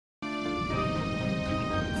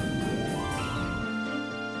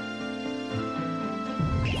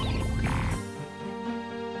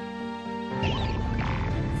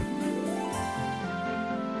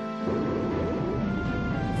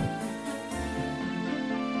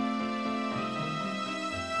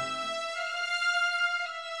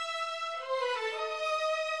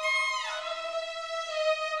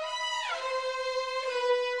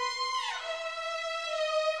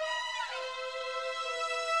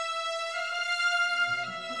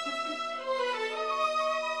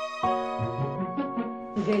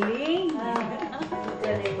Galing!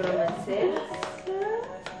 Galing romances.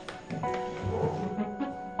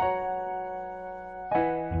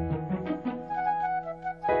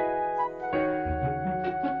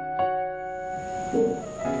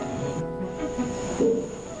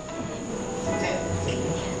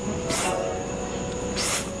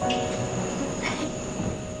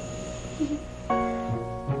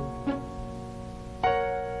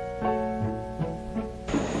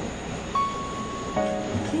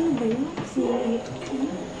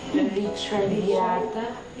 Richard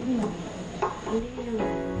yata.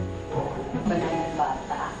 Bagay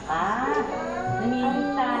bata ka.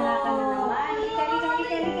 Nanginintala ka na naman.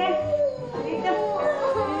 Halika.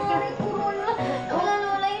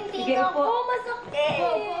 Lola, yung tita ko.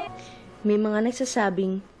 Masakit. May mga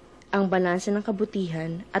nagsasabing ang balanse ng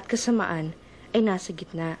kabutihan at kasamaan ay nasa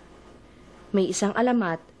gitna. May isang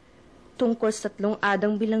alamat tungkol sa 3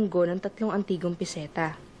 adang bilanggo ng 3 antigong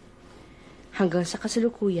piseta. Hanggang sa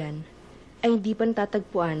kasalukuyan ay hindi pa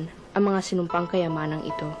natatagpuan ang mga sinumpang kayamanang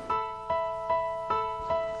ito.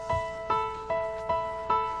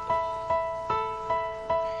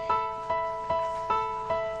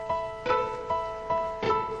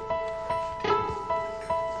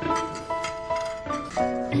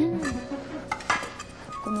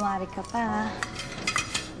 Kunwari ka pa, ha?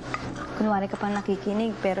 Kunwari ka pang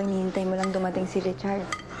nakikinig, pero hinihintay mo lang dumating si Richard.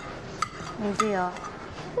 Hindi, ah.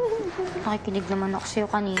 Nakikinig naman ako sa'yo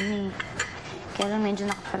kanina, eh. Kaya lang medyo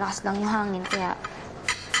nakapalakas lang yung hangin, kaya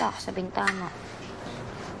sa ako sa bintana.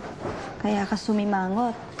 Kaya ka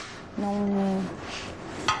sumimangot nung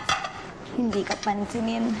hindi ka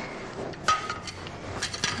pansinin.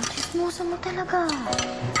 Ang chismosa mo talaga.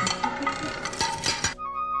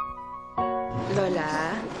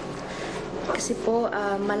 Lola, kasi po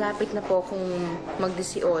malapit na po akong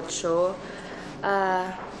mag-18.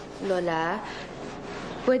 Lola,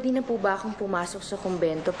 pwede na po ba akong pumasok sa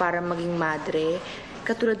kumbento para maging madre?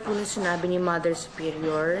 Katulad po ng sinabi ni Mother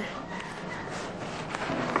Superior.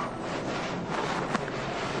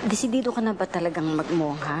 Desidido ka na ba talagang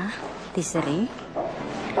magmongha, Tisari?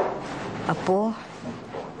 Apo,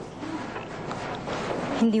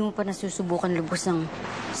 hindi mo pa nasusubukan lubos ang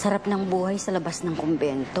sarap ng buhay sa labas ng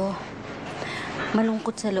kumbento.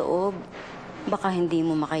 Malungkot sa loob, baka hindi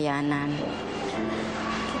mo makayanan.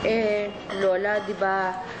 Lola, di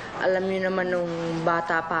ba, alam niyo naman nung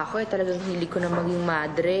bata pa ako, talagang hilig ko na maging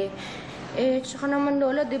madre. Tsaka naman,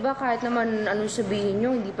 Lola, di ba, kahit naman anong sabihin niyo,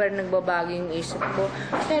 hindi pa rin nagbabago yung isip ko.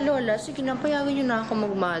 Lola, sige na, payagan niyo na ako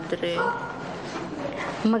magmadre.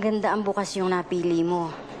 Maganda ang bukas yung napili mo.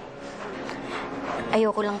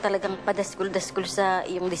 Ayoko lang talagang padaskul-daskul sa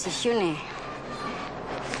iyong desisyon, eh.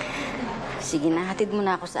 Sige na, hatid mo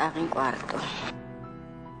na ako sa aking kwarto.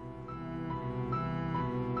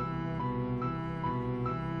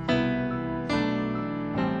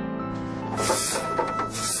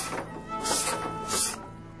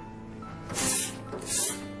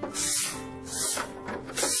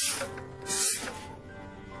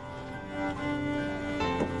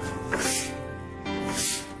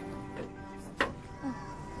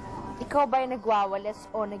 Ikaw ba'y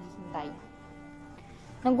nagwawalis o naghihintay?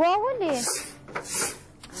 Nagwawalis.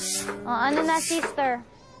 Ano na, sister?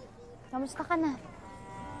 Kamusta ka na?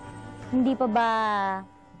 Hindi pa ba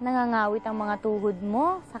nangangawit ang mga tuhod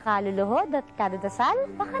mo sa kaluluhod at kadadasal?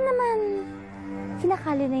 Baka naman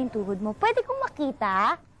kinakali na yung tuhod mo. Pwede kong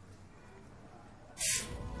makita?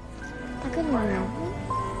 Tagal mo na.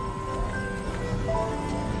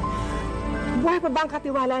 Buhay pa ba ang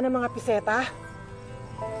katiwala ng mga piseta?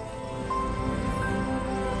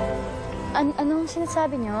 Anong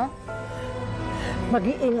sinasabi niyo?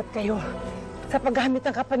 Mag-iingat kayo sa paggamit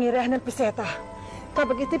ng kapangyarihan ng piseta.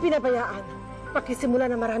 Kapag ito'y pinabayaan, pakisimula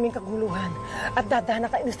ng maraming kaguluhan at dadana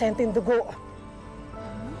ka inosenteng dugo.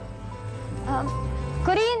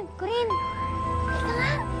 Corinne! Halika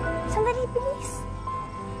nga! Sandali, bilis!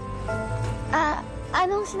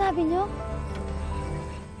 Anong sinabi niyo?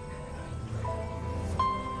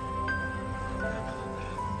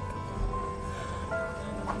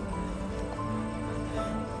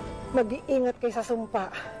 Mag-iingat kayo sa sumpa.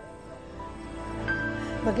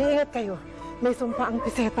 Mag-iingat kayo. May sumpa ang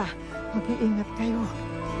piseta. Mag-iingat kayo.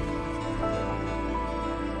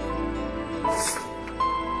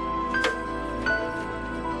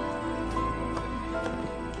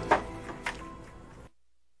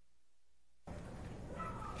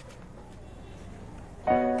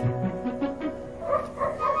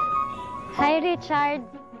 Hi, Richard.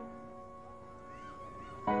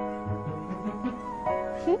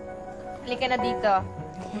 Halika na dito.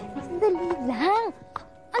 Sandali lang.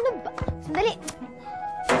 Ano ba? Sandali.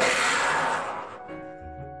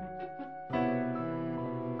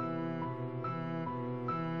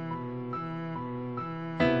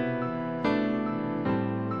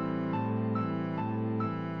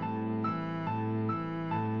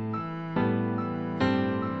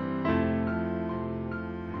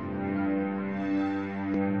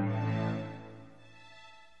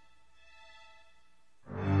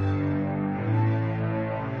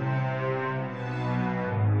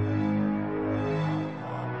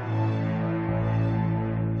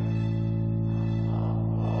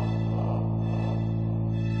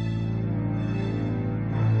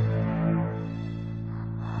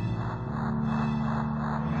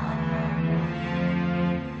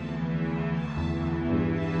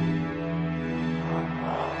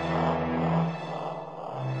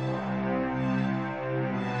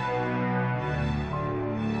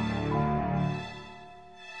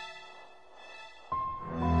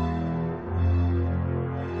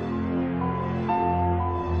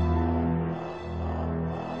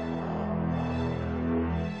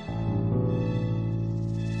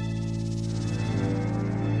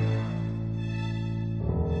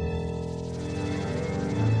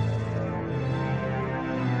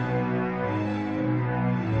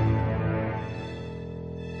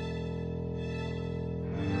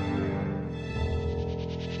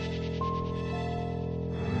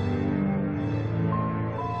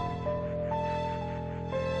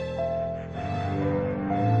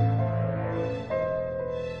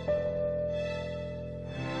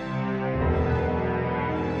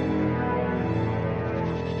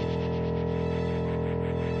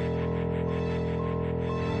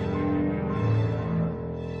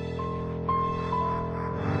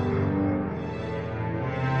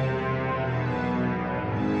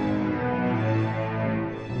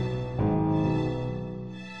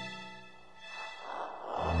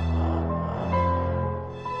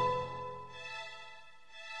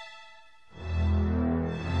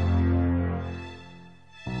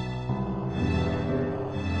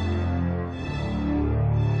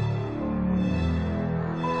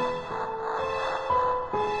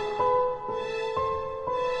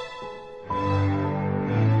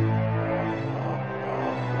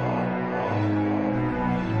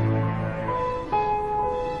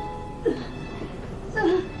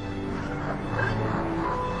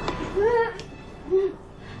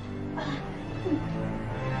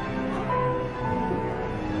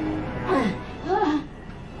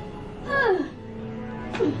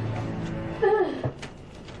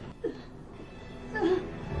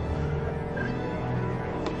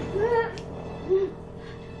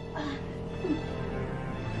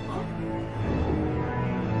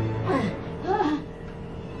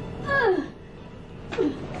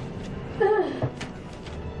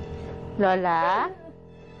 Lola?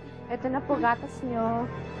 Ito na po gatas nyo.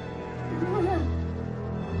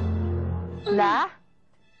 La?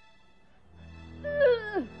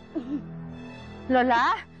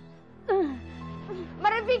 Lola?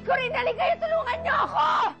 Maribig ko rin! Halika kayo! Tulungan niyo ako!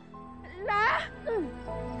 La?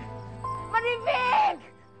 Maribig!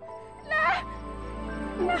 La?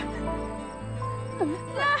 La?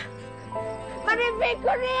 La? Maribig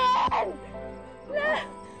ko rin! La? La?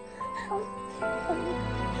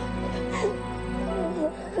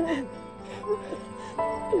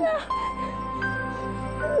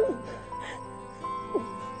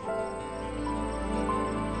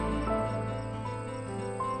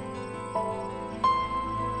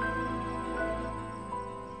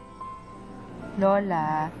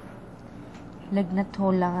 Lola, lagnat ho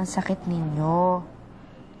lang ang sakit ninyo.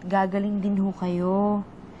 Gagaling din ho kayo.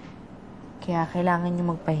 Kaya kailangan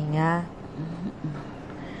nyo magpahinga.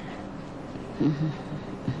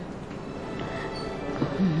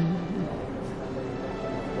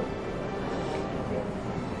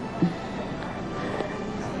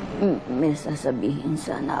 May sasabihin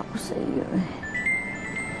sana ako sa iyo eh.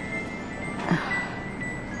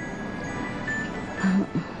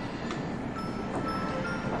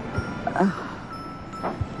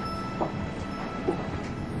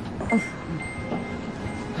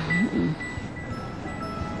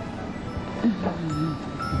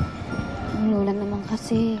 Ang lola naman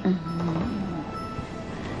kasi.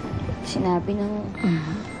 Sinabi ng...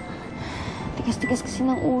 Tigas-tigas kasi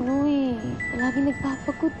ng ulo eh. Lagi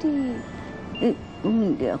nagpapagod eh. Eh, kung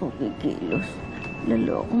hindi ako kikilos,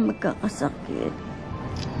 lalo akong magkakasakit.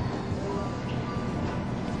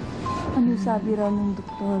 Ano sabi raw ng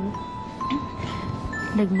doktor?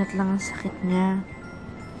 Lagnat lang ang sakit niya.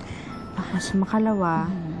 Baka sa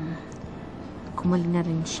makalawa, kumali na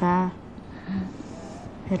rin siya.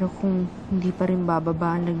 Pero kung hindi pa rin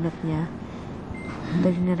bababa ang lagnat niya,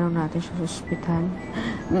 dali na raw natin siya sa ospital.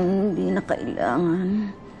 Hindi na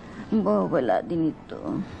kailangan. Bawala din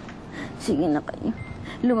ito. Sige na kayo.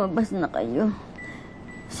 Lumabas na kayo.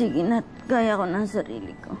 Sige na, kaya ko ng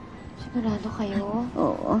sarili ko. Sigurado kayo?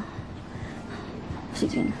 Oo.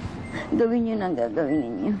 Sige na. Gawin niyo na ang gagawin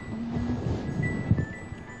ninyo.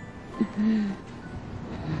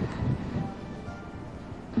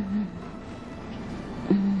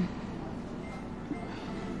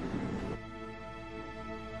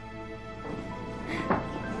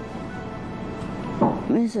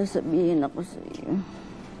 May sasabihin ako sa iyo.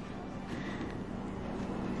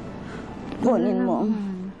 Kunin mo ang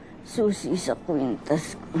susi sa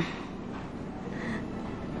kwintas ko.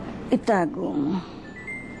 Itago mo.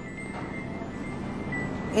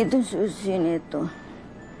 Itong susi nito,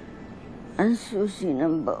 ang susi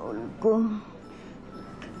ng baul ko.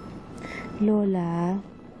 Lola,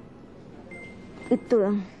 Ito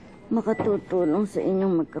ang makatutulong sa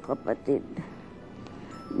inyong magkakapatid.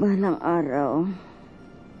 Balang araw.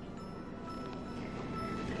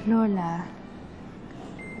 Lola,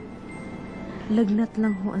 lagnat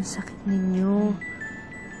lang ho ang sakit ninyo.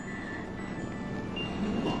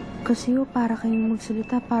 Kasi ho, para kayong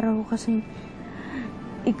magsalita, para ho kasing...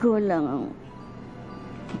 Ikaw lang ang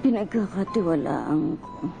pinagkakatiwalaan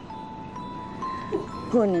ko.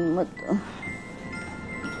 Kunin mo to.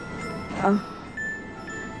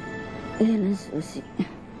 Yan ang susi.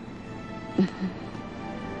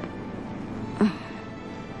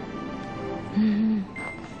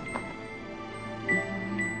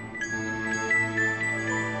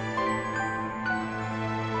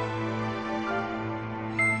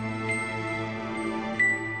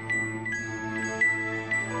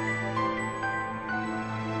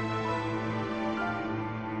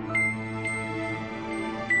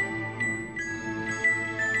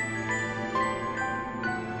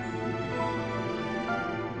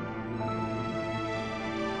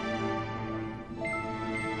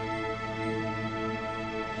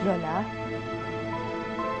 Lola?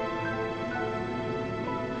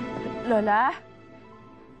 Lola?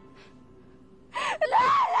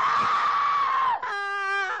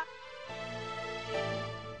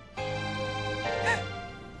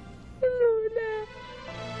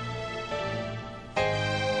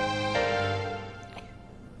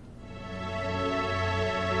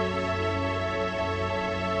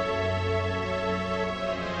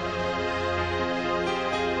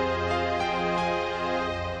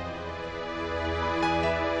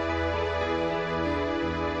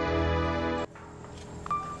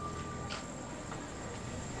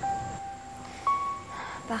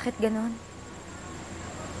 Bakit ganon?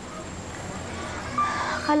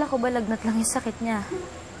 Akala ko ba lagnat lang yung sakit niya?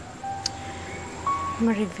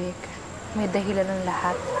 Marivic, may dahilan ng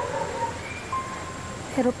lahat.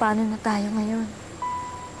 Pero paano na tayo ngayon?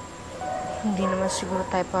 Hindi naman siguro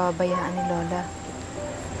tayo pababayaan ni Lola.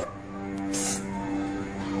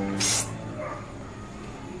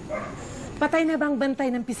 Patay na ba ang bantay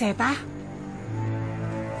ng piseta?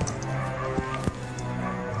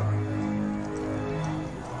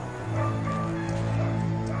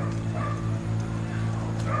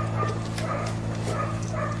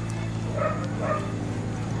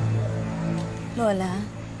 Lola,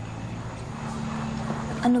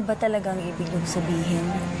 ano ba talagang ibig mong sabihin?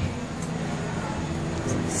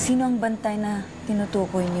 Sino ang bantay na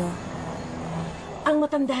tinutukoy niyo? Ang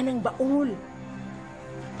matanda ng baul.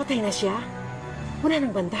 Patay na siya? Wala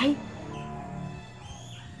nang bantay?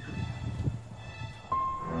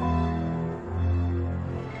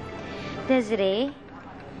 Desiree,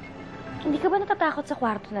 hindi ka ba natatakot sa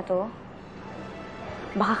kwarto na to?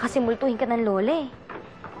 Baka kasi multuhin ka ng lola eh.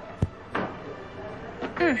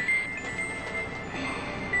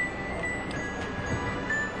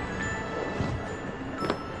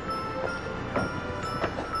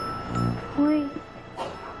 Uy.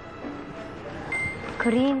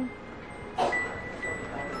 Corinne.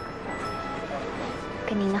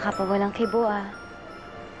 Kanina ka pa walang kibo ah.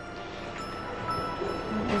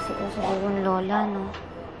 Naisip mo siguro ng lola, no?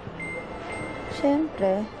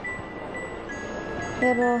 Siyempre.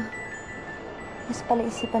 Pero, mas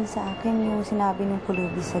palaisipan sa akin yung sinabi ng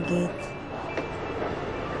pulubi sa gate.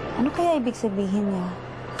 Ano kaya ibig sabihin niya?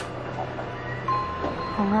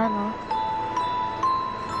 Oo nga, no?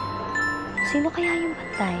 Sino kaya yung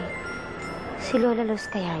bantay? Si Lola Luz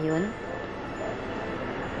kaya yun?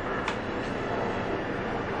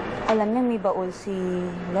 Alam niya may baul si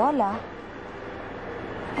Lola.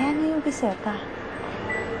 Eh, ano yung biseta?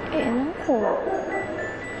 Eh, ewan ko.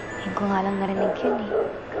 Hindi ko nga lang narinig yun eh.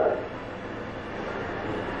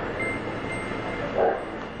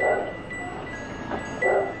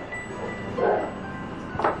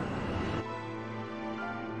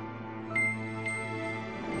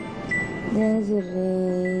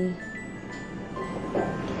 Desiree.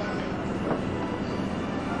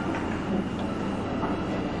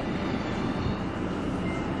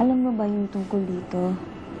 Alam mo ba yung tungkol dito?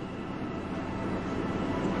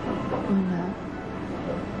 Wala.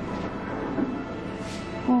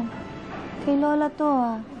 Oh, kay Lola to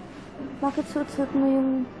ah. Bakit suot-suot mo yung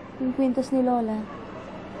kwintas ni Lola?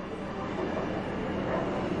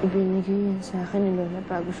 Ibinigay yan sa akin ni Lola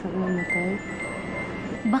bago siya mamatay.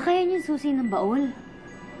 Baka yan yung susi ng baul.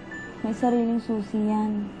 May sariling susi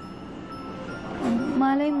yan.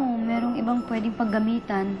 Malay mo, merong ibang pwedeng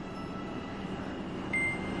paggamitan.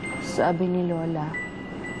 Sabi ni Lola,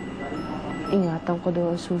 ingatan ko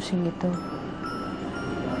daw ang susing ito.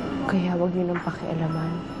 Kaya huwag niyo nang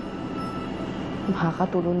pakialaman.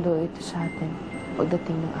 Makakatulong daw ito sa atin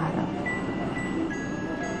pagdating ng araw.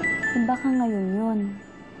 Baka ngayon yun.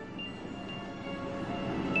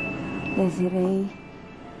 Desiree.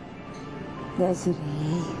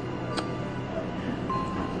 Desiree.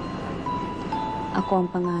 Ako ang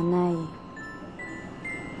panganay.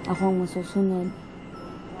 Ako ang masusunod.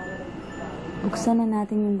 Buksan na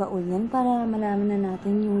natin yung baul yan para malaman na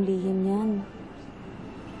natin yung lihim yan.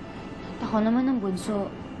 Ako naman ang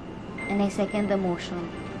bunso. And I second the motion.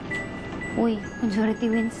 Uy,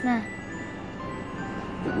 majority wins na.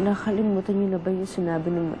 Nakalimutan niyo na ba yung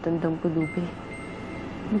sinabi ng matandang pulubi?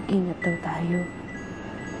 Mag-ingat daw tayo.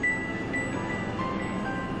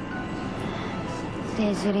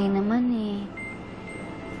 Desiree naman eh.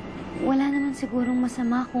 Wala naman sigurong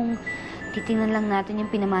masama kung titingnan lang natin yung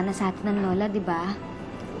pinamana sa atin ng lola, di ba?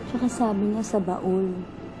 Tsaka sabi niya sa baul.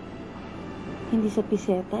 Hindi sa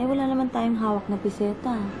piseta. Eh, wala naman tayong hawak na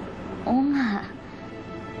piseta. Oo nga.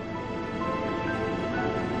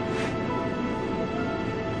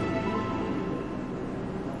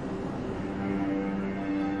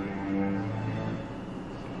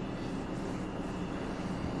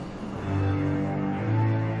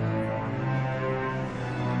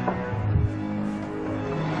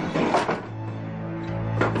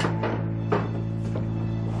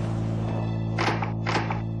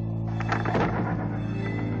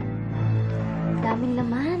 Daming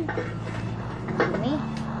laman. Dami.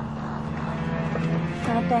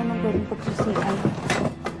 Saan tayo nang pwedeng pagsusian?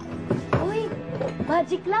 Uy,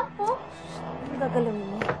 magic lamp po. Ano gagalawin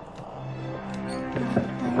mo?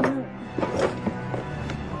 Tayo nang...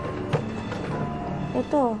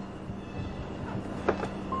 Ito.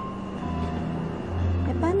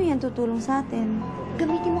 Eh, paano yan tutulong sa atin?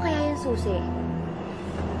 Gamitin mo kaya yung susi.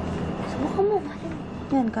 Subukan mo.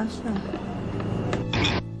 Yan, kasya.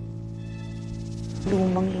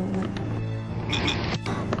 Lumang-luma.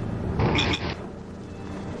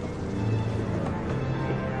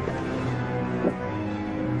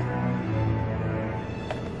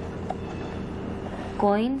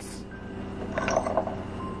 Coins?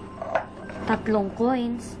 3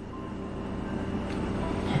 coins?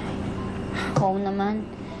 Oo naman.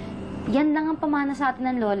 Yan lang ang pamana sa atin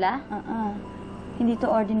ng lola? Hindi to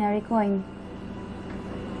ordinary coin.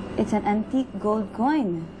 It's an antique gold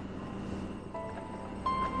coin.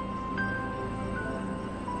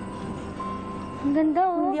 Ang ganda,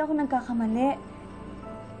 oh. Hindi ako nagkakamali.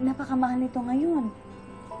 Napakamahal nito ngayon.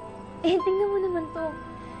 Eh, tingnan mo naman to.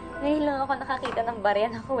 Ngayon lang ako nakakita ng barya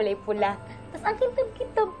na kulay pula. Tapos ang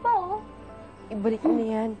kintab-kintab pa, oh. Ibalik mo na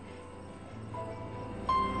yan.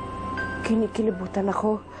 Kinikilibutan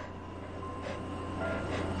ako.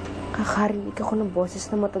 Kakarinig ako ng boses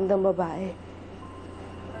ng matandang babae.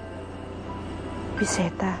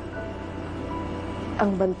 Piseta.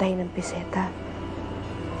 Ang bantay ng piseta.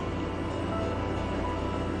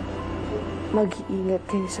 Mag-iingat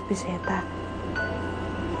kayo sa piseta.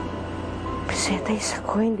 Piseta is a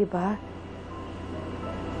coin, di ba?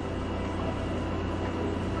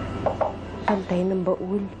 Bantay ng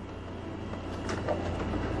baul.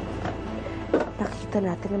 Nakita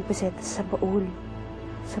natin ang piseta sa baul.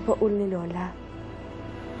 Sa baul ni Lola.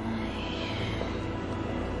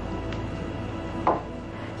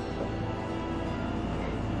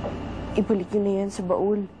 Ibalik niyo na yan sa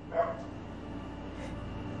baul.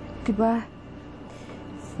 Diba?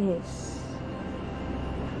 Sis,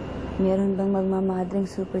 meron bang magmamadring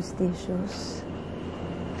superstitious?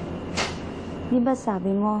 Di ba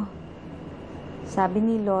sabi mo, sabi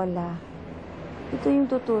ni Lola, ito yung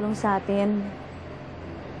tutulong sa atin.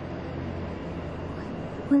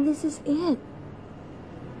 Well, this is it.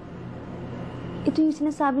 Ito yung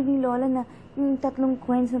sinasabi ni Lola na yung 3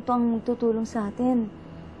 coins na to ang tutulong sa atin.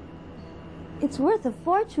 It's worth a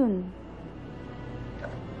fortune.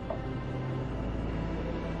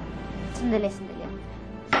 Sandali.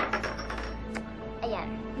 Ayan.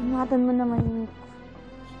 Ingatan mo naman yung...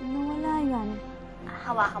 Nawala yan.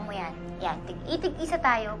 Hawakan mo yan. Yan. Itig-isa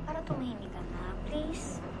tayo para tumahimik ka na.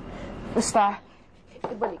 Please. Basta,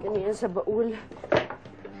 ibalik niyo yan sa baul.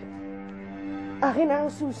 Akin na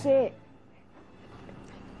ang susi.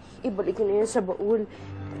 Ibalik niyo yan sa baul.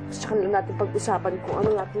 Saka na natin pag-usapan kung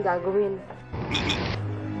ano natin gagawin.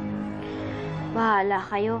 Bahala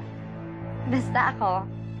kayo. Basta ako,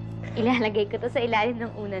 ilalagay ko to sa ilalim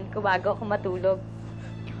ng unan ko bago ako matulog.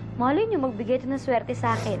 Malay niyo magbigay ito ng swerte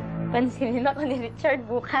sa akin. Pansinin ako ni Richard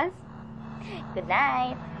bukas. Good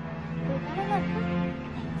night.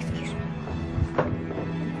 Excuse me.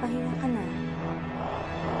 Pahinga ka na.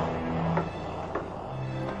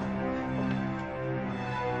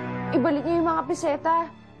 Ibalik niyo yung mga piseta.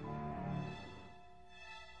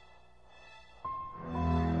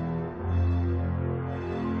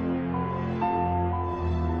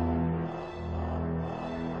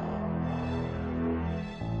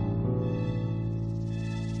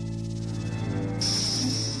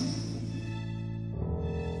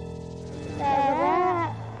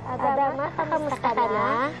 Kamusta ka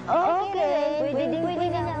na? Okay, pwede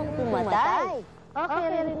din akong pumatay. Okay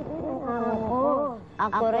rin ang amo ko.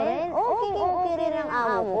 Ako rin, okay rin ang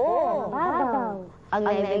amo ko. Ang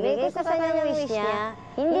naibigay ko sa kanyang wish niya,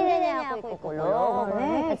 hindi na niya ako ikukulong.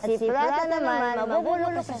 At si Prata naman,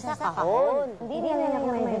 mabubulok siya sa kahon. Hindi na niya ako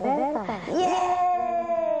may bebenta.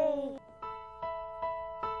 Yay!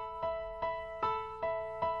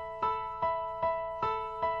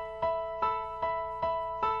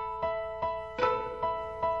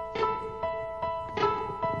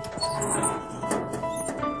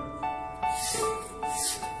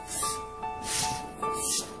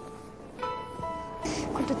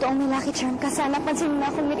 Kung totoong may lucky charm ka, sana pansinin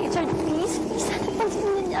na ako ni Richard, please. Please, sana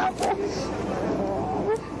pansinin na niya ako.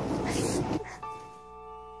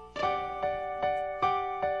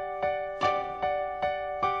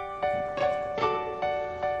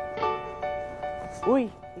 Uy,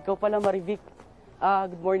 ikaw pala, Marivic.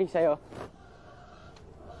 Good morning sa'yo.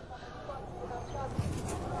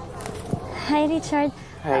 Hi, Richard.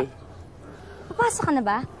 Hi. Papasok ka na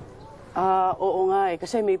ba? Oo nga eh.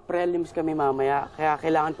 Kasi may prelims kami mamaya. Kaya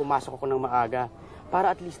kailangan pumasok ako ng maaga.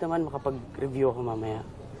 Para at least naman makapag-review ako mamaya.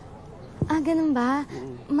 Ganun ba?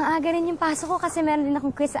 Maaga rin yung pasok ko kasi meron din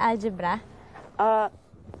akong quiz sa algebra.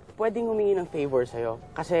 Pwedeng humingi ng favor sa'yo.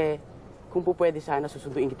 Kasi kung po pwede sana,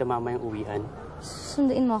 susunduin kita mamayang uwian.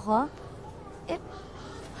 Sunduin mo ako?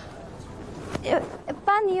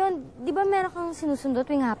 Paano yun? Di ba meron kang sinusundo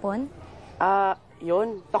tuwing hapon?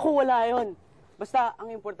 Yun. Taku, wala yun. Basta, ang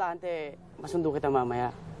importante, masundo kita mamaya.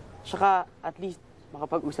 Tsaka, at least,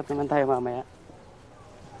 makapag-usap naman tayo mamaya.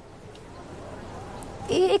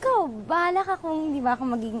 Ikaw, bahala ka kung hindi ba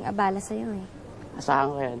ako magiging abala sa'yo eh. Asahan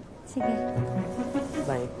ko yan. Sige.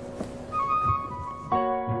 Bye.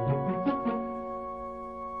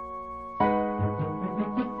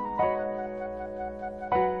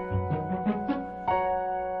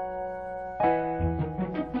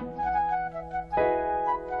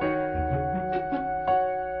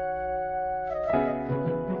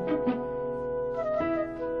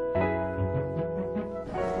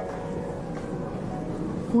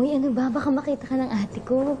 Uy, ano ba? Baka makita ka ng ate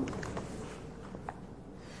ko.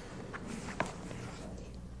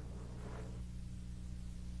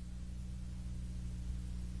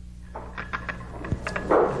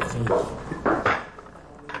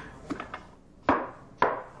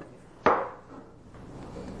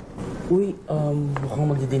 Uy, mukhang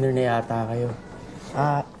magdi-dinner na yata kayo.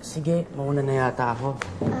 Sige, mauna na yata ako.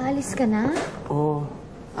 Aalis ka na? Oo,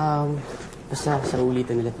 basta sa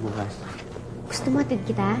ulitin nila bukas. Gusto mo atid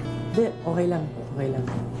kita? Hindi, okay lang. Okay lang.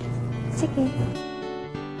 Sige.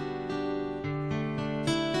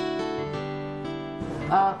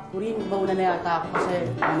 Purin, mauna na yata ako kasi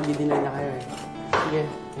magdi-dinner na kayo eh. Sige,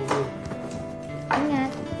 thank you.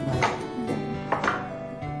 Ingat. Bye.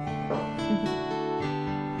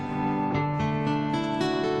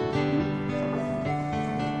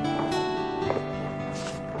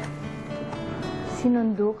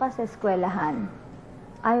 Sinundo ka sa eskwelahan.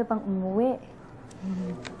 Ayaw pang umuwi.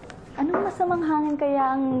 Anong masamang hangin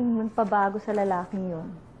kaya ang nagpabago sa lalaking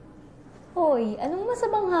yun? Hoy, anong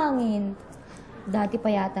masamang hangin? Dati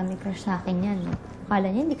pa yata may crush sa akin yan.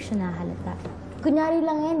 Akala niya hindi ko siya nahalata. Kunyari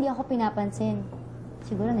lang yan, hindi ako pinapansin.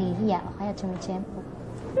 Siguro nahihiya o kaya tsumitsyempo.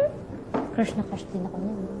 Crush na crush din ako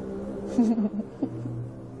niyan.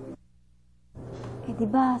 Eh, di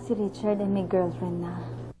ba si Richard ay may girlfriend na?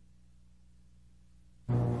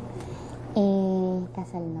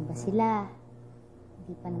 Kasal na ba sila?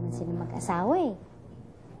 Hindi pa naman sila mag-asawa eh.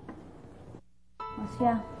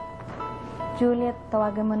 Masya, Juliet,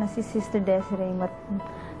 tawagan mo na si Sister Desiree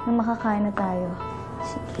nang makakain na tayo.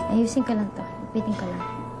 Sige, ayusin ka lang to. Ipitin ka lang.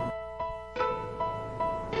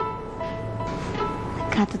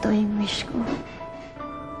 Nagkatotoo yung wish ko.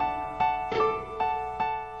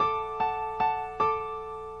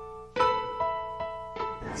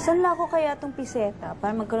 Saan ko kaya itong piseta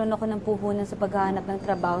para magkaroon ako ng puhunan sa paghahanap ng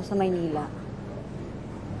trabaho sa Maynila?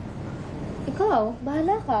 Ikaw,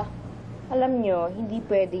 bahala ka. Alam nyo, hindi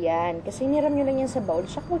pwede yan. Kasi niram nyo lang yan sa bowl.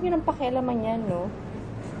 Siya huwag nyo nang pakialaman yan, no?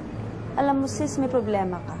 Alam mo, sis, may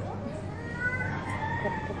problema ka.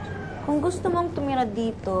 Kung gusto mong tumira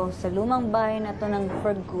dito sa lumang bahay na to ng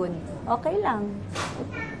for good, okay lang.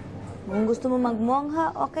 Kung gusto mong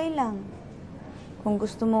magmongha, okay lang. Kung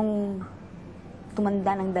gusto mong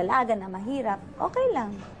tumanda ng dalaga na mahirap, okay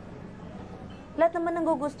lang. Lahat naman ng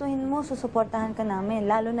gugustuhin mo, susuportahan ka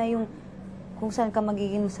namin. Lalo na yung kung saan ka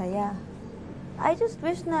magiging masaya. I just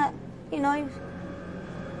wish na, you know,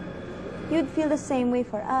 you'd feel the same way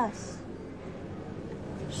for us.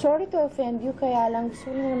 Sorry to offend you, kaya lang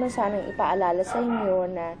gusto ko naman sanang ipaalala sa inyo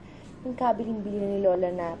na yung kabiling-bili ni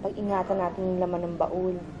Lola na pag-ingatan natin yung laman ng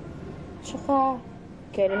baul. Tsaka,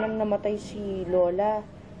 kailan nang namatay si Lola,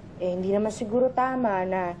 hindi naman siguro tama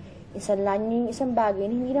na isanlan niyo yung isang bagay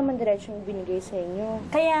na hindi naman diretsong binigay sa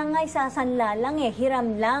inyo. Kaya nga, isasanla lang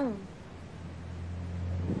hiram lang.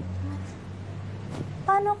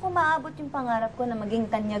 Paano ko maabot yung pangarap ko na maging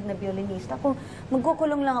tanyag na violinista kung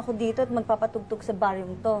magkukulong lang ako dito at magpapatugtog sa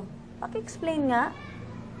baryong to? Paki-explain nga.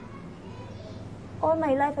 All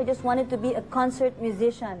my life, I just wanted to be a concert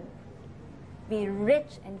musician. Be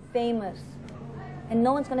rich and famous. And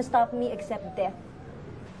no one's gonna stop me except death.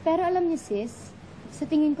 Pero alam niyo, sis, sa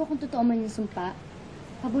tingin ko kung totoo man yung sumpa,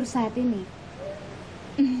 pabor sa atin eh.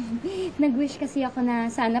 Nag-wish kasi ako na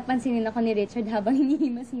sana pansinin ako ni Richard habang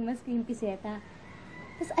hinihimas-himas ko yung piseta.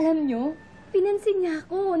 Tapos alam niyo, pinansin niya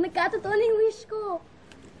ako. Nagkatotoo na yung wish ko.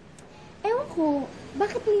 Ewan ko,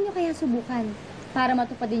 bakit hindi niyo kaya subukan para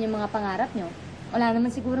matupad din yung mga pangarap niyo? Wala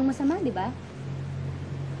naman sigurong masama, di ba?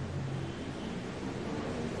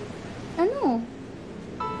 Ano?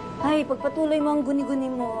 Ay, pagpatuloy mo ang guni-guni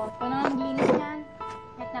mo. Ikaw na maglinis yan.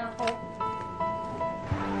 Kahit na ako.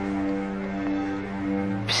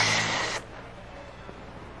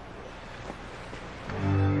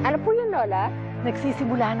 Ano po yun, Lola?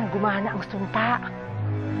 Nagsisimula ng gumana ang sumpa.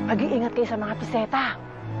 Mag-iingat kayo sa mga piseta.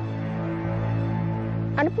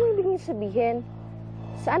 Ano po ibig niyo sabihin?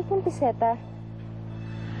 Saan pong piseta?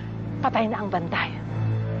 Patay na ang bantay.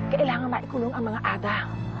 Kailangan maikulong ang mga ada.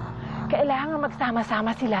 Kailangan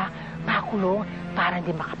magsama-sama sila, makulong para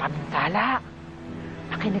hindi makapamintala.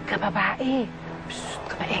 Makinig ka, babae. Psst,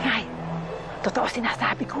 ka maingay. Totoo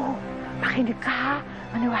sinasabi ko. Makinig ka.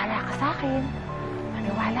 Maniwala ka sa akin.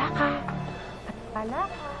 Maniwala ka. Maniwala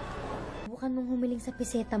ka. Bukan mong humiling sa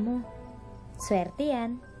piseta mo. Swerte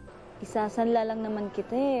yan. Isasanla lang naman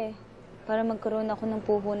kita eh. Para magkaroon ako ng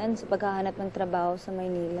puhunan sa paghahanap ng trabaho sa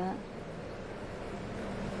Maynila.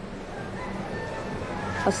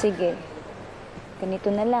 O sige,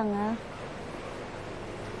 ganito na lang ha.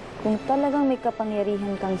 Kung talagang may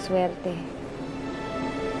kapangyarihan kang swerte,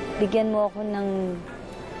 bigyan mo ako ng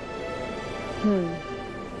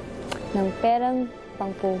perang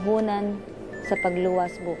pangpuhunan sa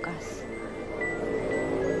pagluwas bukas.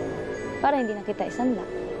 Para hindi na kita isanla.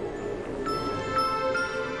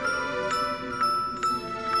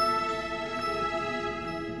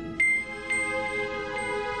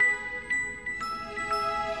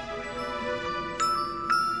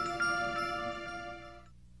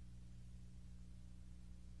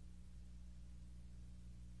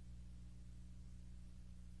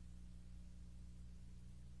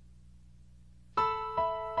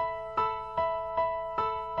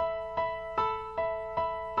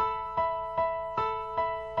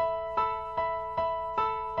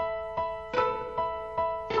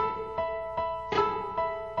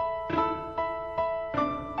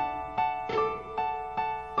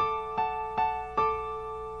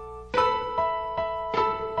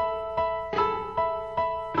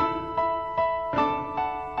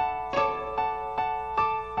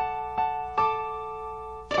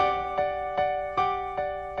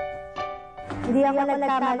 Hindi ako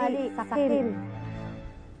nagkamali, Sakil.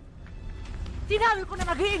 Sinabi ko na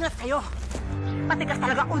mag-iingat kayo. Matigas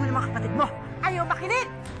talaga ulo ng mga kapatid mo. Ayaw makinig!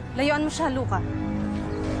 Layuan mo siya, Luca.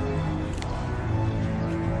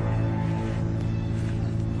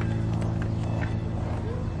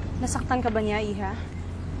 Nasaktan ka ba niya, Iha?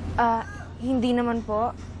 Hindi naman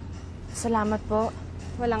po. Salamat po.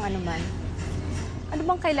 Walang anuman. Ano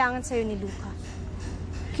bang kailangan sa'yo ni Luca?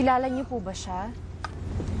 Kilala niyo po ba siya?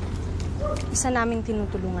 Isa naming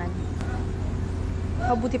tinutulungan.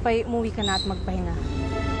 Mabuti pa umuwi ka na at magpahinga.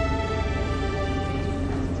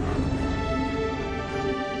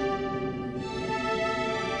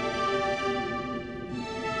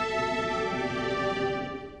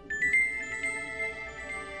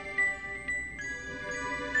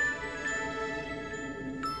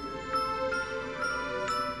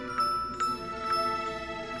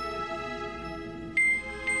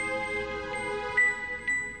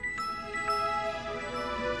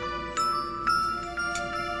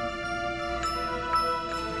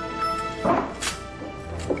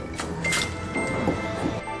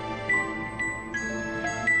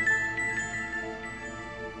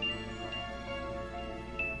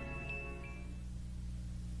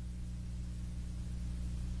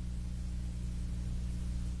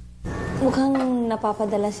 Mukhang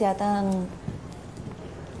napapadalas yata ang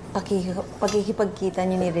pagkikipagkita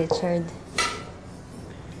niyo ni Richard.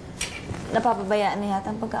 Napapabayaan na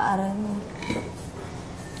yata ang pag-aaral mo.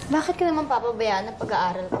 Bakit ka naman papabayaan ang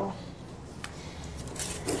pag-aaral ko?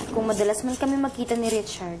 Kung madalas man kami magkita ni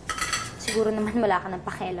Richard, siguro naman wala ka ng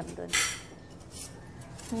pakialam doon.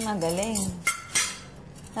 Magaling.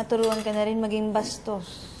 Naturuan ka na rin maging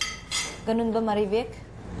bastos. Ganun ba, Marivic?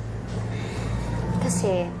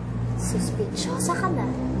 Kasi suspitsyosa ka na.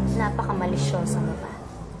 Napaka-malisyosa mo pa.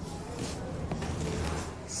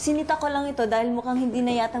 Sinita ko lang ito dahil mukhang hindi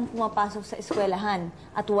na yatang pumapasok sa eskwelahan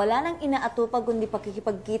at wala nang inaatupag kundi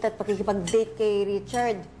pakikipagkita at pakikipag-date kay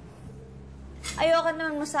Richard. Ayoko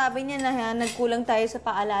naman masabi niya na nagkulang tayo sa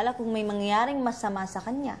paalala kung may mangyaring masama sa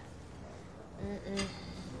kanya.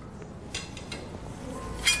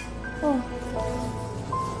 Oh.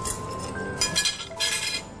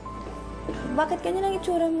 Bakit ganyan ang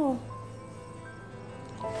itsura mo?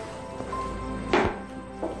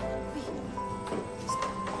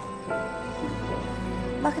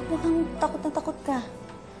 Bakit mukhang takot na takot ka?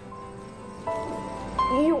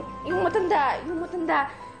 Yung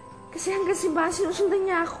matanda. Kasi hanggang simbahan sinusundan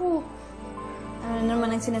niya ako. Ano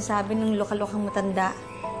naman ang sinasabi ng lokal-lokang matanda?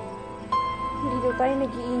 Hindi daw tayo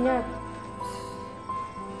nag-iingat.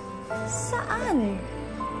 Saan?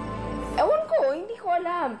 Ewan ko, hindi ko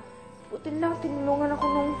alam. Buti lang, tinulungan ako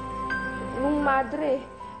nung madre.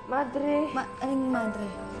 Aling madre?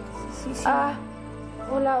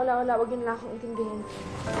 Wala. Huwag yun lang akong intindihin.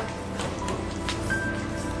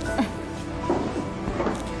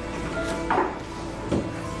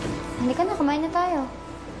 Halika na, kumain na tayo.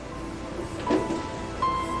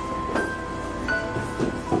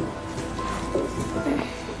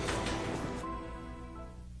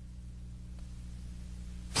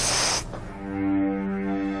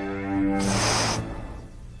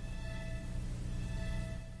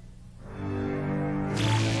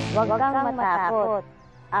 Huwag kang matakot.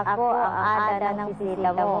 Ako ang ada ng bisita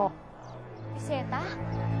mo. Biseta?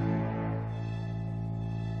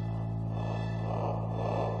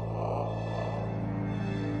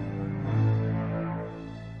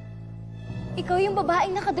 Ikaw yung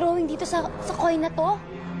babaeng nakadrawing dito sa coin na to?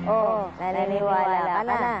 Oo, naniniwala ka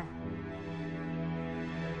na.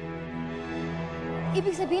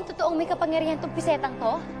 Ibig sabihin, totoong may kapangyarihan tong pisetang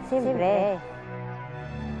to? Siyempre.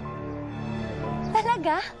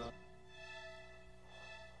 Talaga?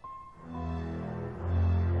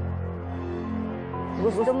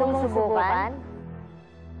 Gusto mong subukan?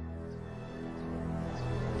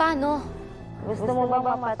 Paano? Gusto mo bang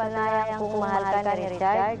mapatunayan kung mahal ka ni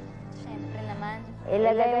Richard? Siyempre naman.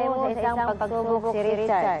 Ilagay mo sa isang pagsubok si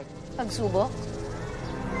Richard. Pagsubok?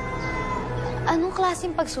 Anong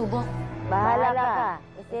klaseng pagsubok? Bahala ka.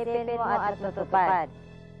 Isipin mo at matutupad.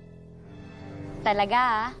 Talaga,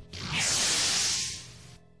 ah?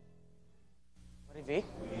 Marivic?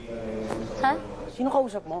 Ha? Sino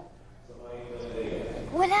kausap mo?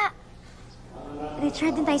 Wala.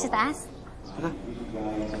 Richard, din tayo sa taas? Tara.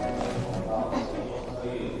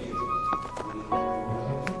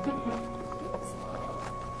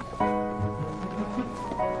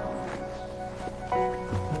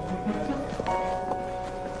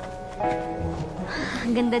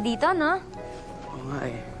 Ang ganda dito, no? Oo nga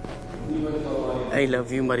eh. I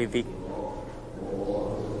love you, Marivic.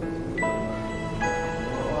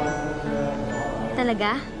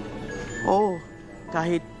 Talaga? Oo.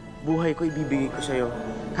 Kahit buhay ko ibibigay ko sa'yo.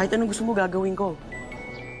 Kahit anong gusto mo gagawin ko.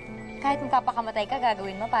 Kahit magpapakamatay ka,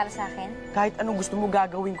 gagawin mo para sa akin? Kahit anong gusto mo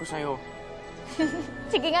gagawin ko sa'yo.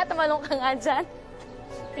 Sige nga, tumalong ka nga dyan.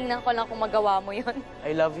 Tingnan ko lang kung magawa mo yun.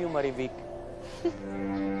 I love you, Marivic.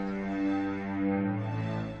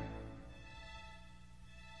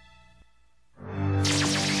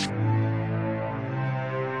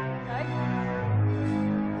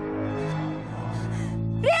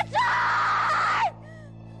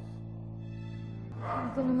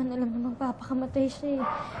 Hindi ko naman alam na magpapakamatay siya eh.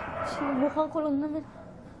 Sinubukan ko lang naman.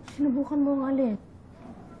 Sinubukan mo ang alit.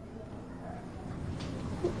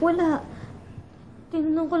 Wala.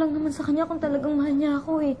 Tinanong ko lang naman sa kanya kung talagang mahal niya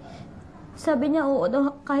ako eh. Sabi niya, oo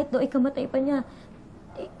daw, kahit daw ikamatay pa niya.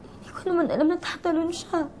 Hindi ko naman alam na tatalon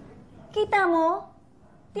siya. Kita mo?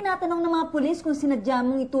 Tinatanong ng mga pulis kung sinadya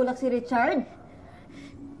mong itulak si Richard.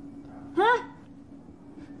 Ha?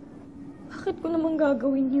 Bakit ko naman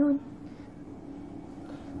gagawin yun?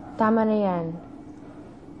 Tama na yan.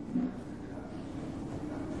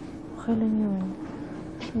 Okay lang yun.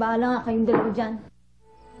 Bahala nga kayong dalawa dyan.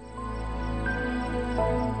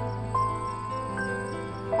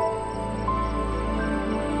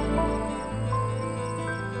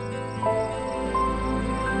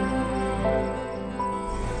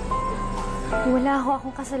 Wala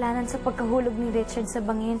akong kasalanan sa pagkahulog ni Richard sa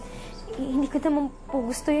bangin. Hindi ko naman po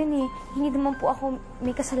gusto yun eh. Hindi naman po ako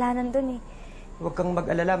may kasalanan doon eh. Huwag kang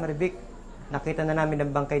mag-alala, Marivic. Nakita na namin ang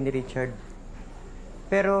bangkay ni Richard.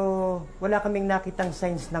 Pero wala kaming nakitang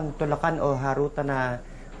signs ng tulakan o harutan na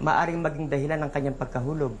maaring maging dahilan ng kanyang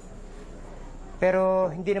pagkahulog. Pero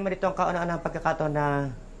hindi naman ito ang kauna-unahang pagkakataon na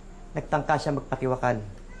nagtangka siya magpatiwakan.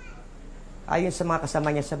 Ayon sa mga kasama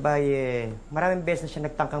niya sa bahay, maraming beses na siya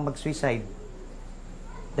nagtangkang mag-suicide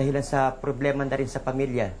dahilan sa problema na rin sa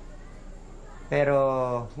pamilya. Pero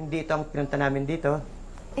hindi ito ang pinunta namin dito.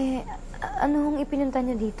 Ano ang ipinunta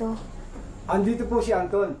niya dito? Andito po si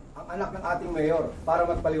Anton, ang anak ng ating mayor, para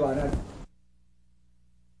magpaliwanag.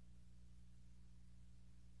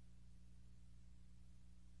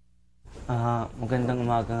 Magandang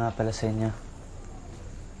umaga nga pala sa inyo.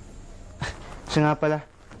 Siya nga pala,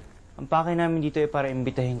 ang pakay namin dito ay para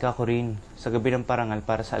imbitahin ka ko rin sa gabi ng parangal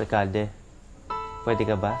para sa alkalde. Pwede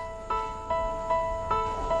ka ba?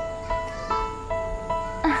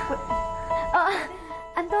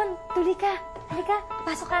 Anton, tuloy ka. Halika,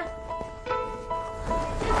 pasok ka.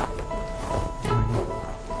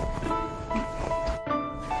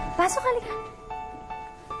 Pasok, halika.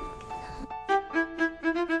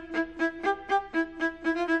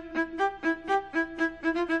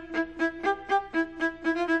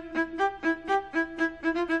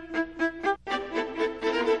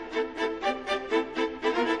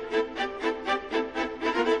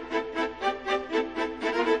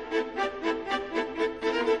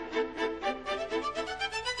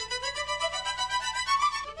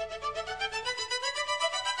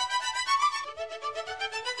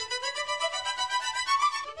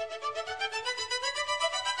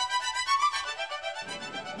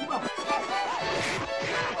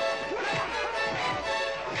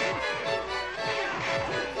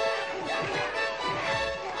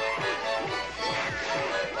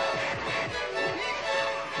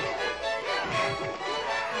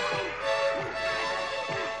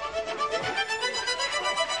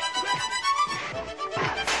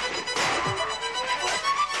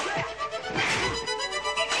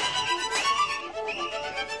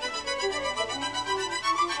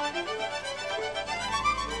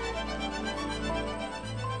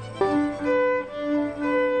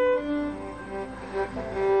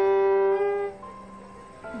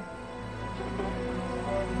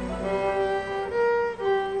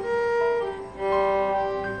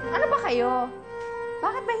 kayo?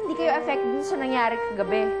 Bakit ba hindi kayo affected sa nangyari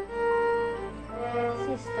kagabi?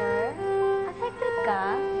 Sister, affected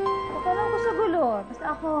ka? Huwag ka lang ko sa gulo. Basta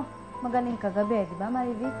ako, magaling kagabi, di ba,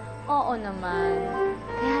 Marivic? Oo naman.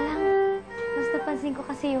 Kaya lang, mas napansin ko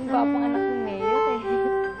kasi yung gwapong anak ng mayor eh.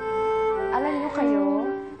 Alam niyo kayo,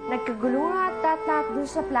 nagkagulo nga at dun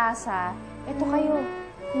sa plaza. Eto kayo,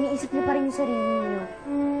 iniisip niyo pa rin yung sarili niyo.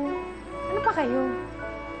 Ano pa kayo?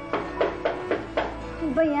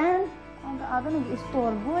 Ano ba yan? Aga-aga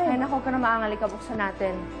nag-istorbo eh. Ay, naku, huwag ka na maangalika, buksan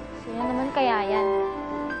natin. Sino naman kaya yan?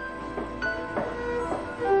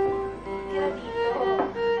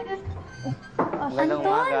 Magandang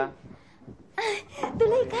umaga.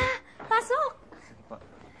 Tuloy ka! Pasok!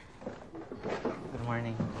 Good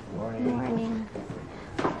morning. Good morning.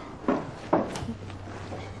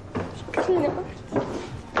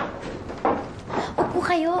 Upo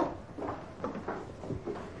kayo.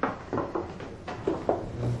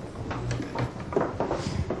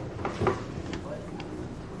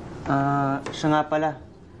 Siya nga pala.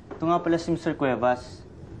 Ito nga pala si Mr. Cuevas.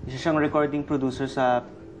 Isa siyang recording producer sa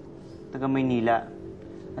taga Maynila.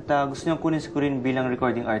 At gusto niyang kunin si Corinne bilang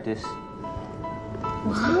recording artist.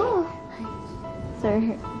 Wow! Sir.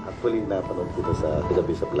 Actually, napanood kita sa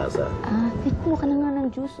kagabi sa plaza. Kumuha ka na nga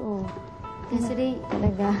ng juice, oh. Desiree.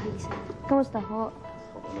 Talaga. Kamusta ho?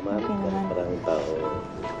 Ako naman, Okay naman. maraming tao,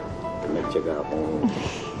 nagtyaga akong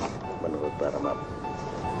manood para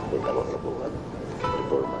makita ko na po ang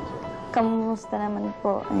performance. Kamusta naman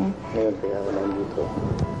po? Ngayon, kaya ako nandito.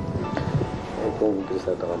 Kung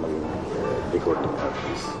interesado ka maging recording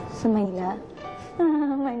artist. Sa Manila?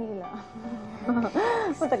 Manila.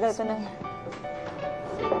 Matagal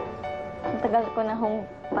ko na hong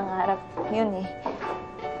pangarap yun eh.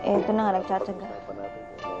 Ito na nga, nagtsatsaga. Usapan natin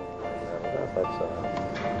kung dapat sa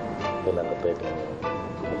kailan ka pwedeng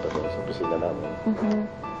pumunta doon sa opisina namin.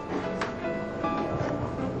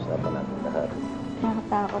 Usapan natin lahat.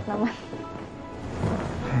 Nakatakot naman.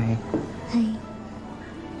 Hi. Hi.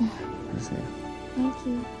 Basta. Thank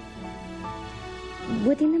you.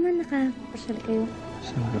 Buti naman nakapasyal kayo.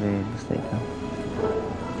 Siyempre, basta ikaw.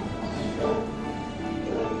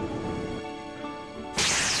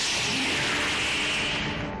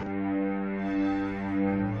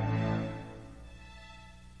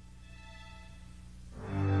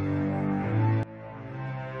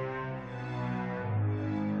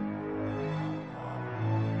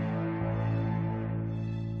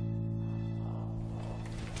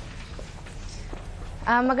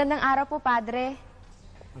 Magandang araw po, Padre.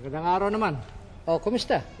 Magandang araw naman. Oh,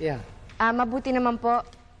 kumusta? Yeah. Mabuti naman po.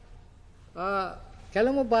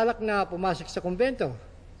 Kailan mo balak na pumasok sa kumbento?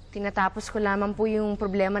 Tinatapos ko lamang po yung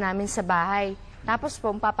problema namin sa bahay. Tapos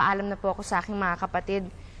po, papaalam na po ako sa aking mga kapatid.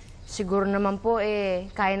 Siguro naman po,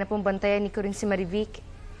 kaya na pong bantayan ni Corinne si Marivic.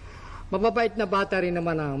 Mababait na bata rin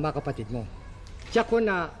naman ang mga kapatid mo. Tiyak ko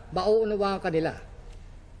na mauunawaan ka nila.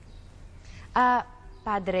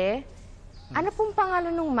 Padre, ano pong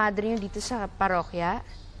pangalan ng madre niyo dito sa parokya?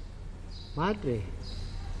 Madre?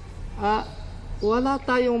 Wala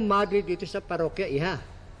tayong madre dito sa parokya, iha.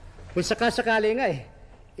 Kung sakasakali nga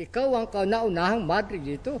ikaw ang kauna-unahang madre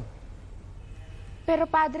dito. Pero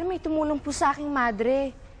Padre, may tumulong po sa aking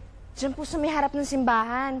madre. Diyan po sa may harap ng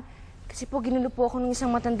simbahan. Kasi po ginulo po ako ng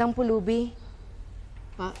isang matandang pulubi.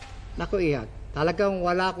 Naku, iha. Talagang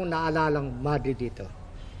wala akong naalalang madre dito.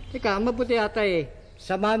 Teka, mabuti yata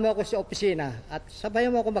samahan mo ako sa opisina at sabayan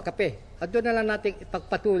mo ako makape. At doon na lang natin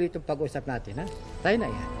ipagpatuloy itong pag-usap natin, ha? Tayo na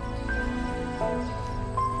yan.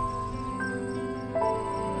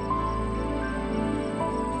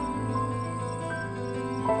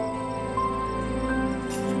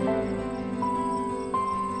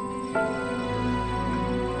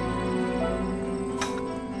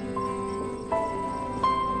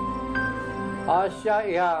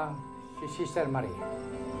 Siya si Sister Marie.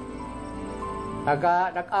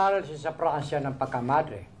 Nag-aaral siya sa Pransya ng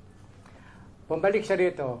pagkamadre. Bumalik siya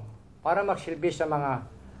dito para magsilbi sa mga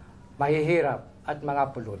mahihirap at mga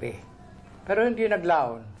pulubi. Pero hindi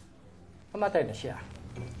naglaon, namatay na siya.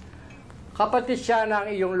 Kapatid siya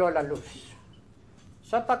ng iyong Lola Luz.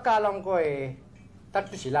 Sa pagkalam ko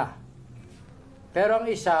tatlo sila. Pero ang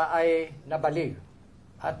isa ay nabaliw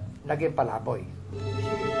at naging palaboy.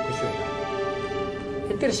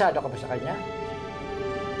 Interesado ka ba sa kanya?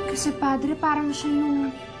 Kasi Padre, parang siya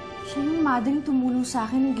yung madre yung tumulong sa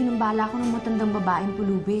akin nung ginambala ko ng matandang babaeng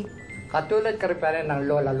pulubi. Katulad ka rin pa rin ng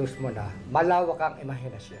Lola Luz mo na malawak ang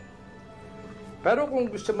imahinasyon. Pero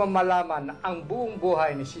kung gusto mo malaman ang buong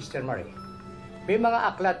buhay ni Sister Marie, may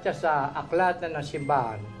mga aklat siya sa aklat na ng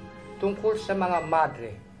simbahan tungkol sa mga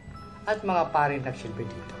madre at mga paring nagsilbi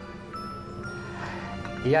dito.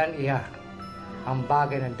 Iyan, Iha, ang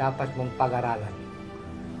bagay na dapat mong pag-aralan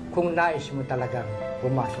kung nais mo talagang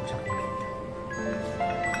pumasok sa kulit.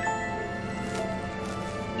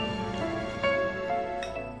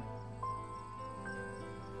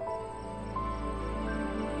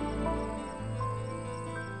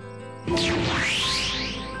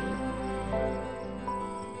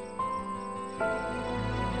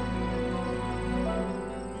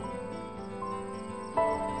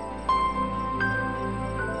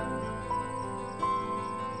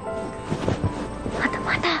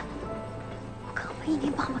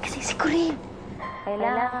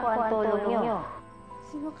 Kailangan ko ang tulong niyo.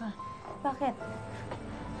 Sino ka? Bakit?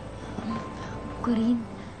 Corinne,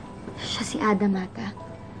 siya si Ada Mata.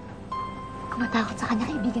 Kung matakot sa kanya,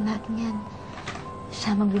 kaibigan natin yan.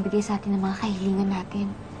 Siya magbibigay sa atin ng mga kahilingan natin.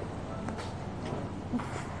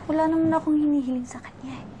 Wala naman akong hinihiling sa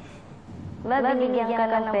kanya eh. Babinigyan ka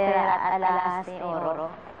ng pera at alahas ni Oro.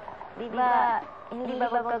 Di ba, hindi ba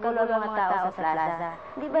magkagulo ang mga tao sa plaza?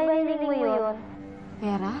 Di ba hiling mo yun?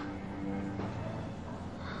 Pera?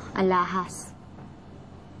 Alahas.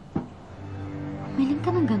 Maling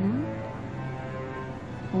ka ng ganun?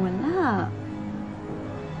 Wala.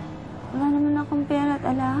 Wala naman akong pera at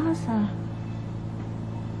alahas ah.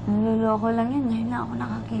 Naluloko lang yan. Ngayon lang ako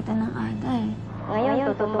nakakita ng Ada eh. Ngayon,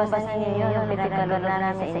 tutumbasan ninyo yung pinagkaloob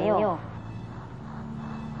namin sa inyo.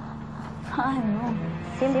 Paano?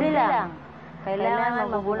 Simple lang. Kailangan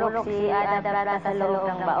mabulok si Ada Plata sa loob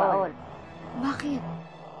ng baon. Bakit?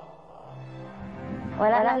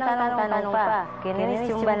 Wala lang tanong-tanong pa.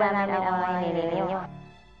 Kininistumba namin ang mga hiniling ninyo.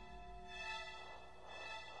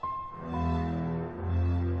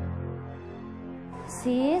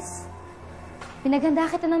 Sis, pinaganda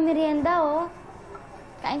kita ng merienda, oh.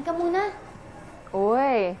 Kain ka muna.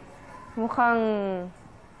 Uy, mukhang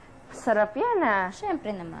sarap yan ah.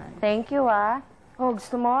 Siyempre naman. Thank you ah. Oh,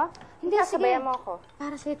 gusto mo? Hindi, sige. Sabayan mo ako.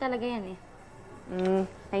 Para sa'yo talaga yan, eh.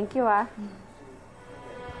 Thank you ah.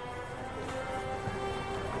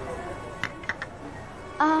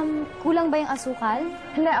 Kulang ba yung asukal?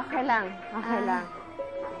 Hindi, okay lang. Okay lang.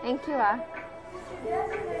 Thank you ah.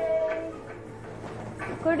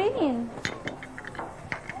 Corinne.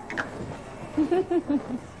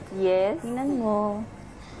 Yes? Tingnan mo.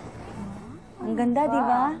 Ang ganda, di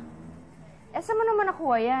ba? Saan mo naman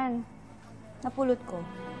nakuha yan? Napulot ko.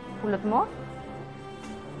 Pulot mo?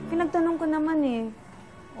 Pinagtanong ko naman eh.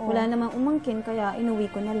 Wala namang umangkin, kaya inuwi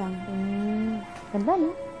ko na lang. Ganda,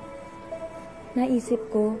 no? Naisip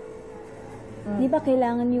ko, di ba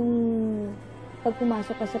kailangan yung pag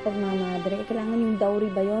pumasok ka sa pagmamadre, kailangan yung dowry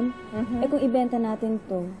ba yun? Eh kung ibenta natin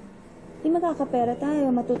to, di makakapera tayo,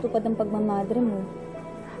 matutupad ang pagmamadre mo.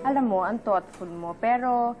 Alam mo, ang thoughtful mo.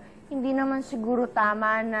 Pero, hindi naman siguro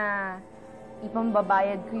tama na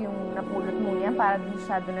ipambabayad ko yung napulot mo yan para dun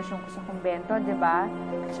sa donasyon ko sa kumbento, di ba?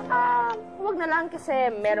 Tsaka, huwag na lang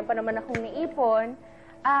kasi meron pa naman akong naipon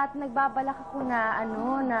at nagbabalak ako na,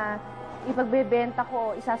 na ipagbebenta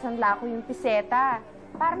ko, isasanla ko yung piseta.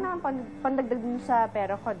 Para naman pandagdag dun sa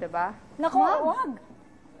pera ko, di ba? Naku, wag!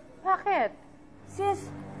 Bakit?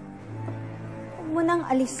 Sis, huwag mo nang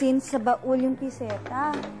alisin sa baul yung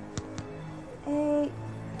piseta. Eh,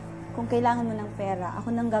 kung kailangan mo ng pera,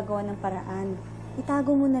 ako nang gagawa ng paraan.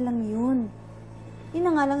 Itago mo na lang yun. Yun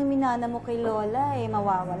na nga lang yung minana mo kay Lola, eh,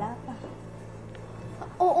 mawawala pa.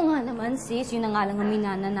 Oo nga naman, sis. Yun na nga lang ang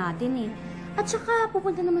minana natin, eh. At saka,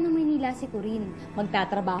 pupunta naman ng Maynila si Corinne.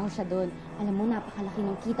 Magtatrabaho siya doon. Alam mo, napakalaki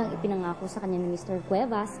ng kitang ipinangako sa kanya ni Mr.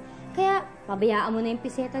 Cuevas. Kaya, pabayaan mo na yung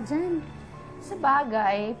piseta dyan. Sa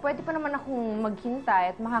bagay, pwede pa naman akong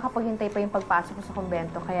maghintay at makakapaghintay pa yung pagpasok ko sa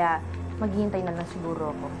kumbento. Kaya, maghihintay na lang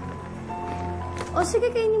siguro ako. O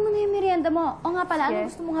sige, kainin mo na yung merienda mo. O nga pala,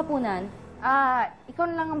 anong gusto mong hapunan? Ikaw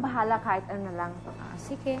na lang ang bahala kahit ano na lang.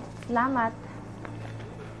 Sige. Salamat.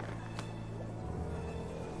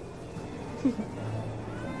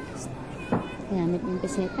 Gamit yung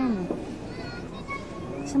peseta, no?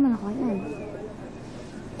 Saan mo nakuha yan?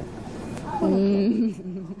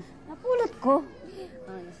 Napulot ko.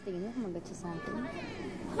 Sa tingin mo kumagat siya sa atin?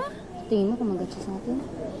 Ha? Sa tingin mo kumagat siya sa atin?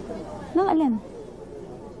 Nang alam?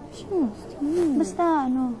 Sure, tingin mo. Basta,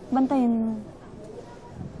 bantayan mo.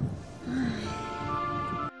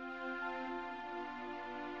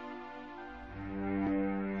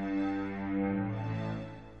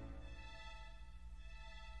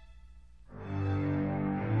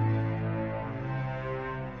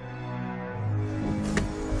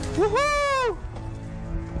 Woohoo!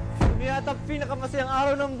 Ano yata pinakamasayang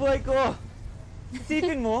araw ng buhay ko?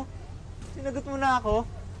 Isipin mo, sinagot mo na ako.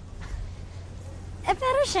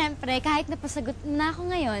 Pero syempre, kahit napasagot na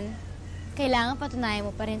ako ngayon, kailangan patunayan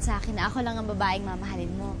mo pa rin sa akin na ako lang ang babaeng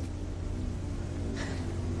mamahalin mo.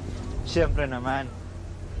 Siyempre naman.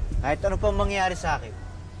 Kahit ano pang mangyari sa akin,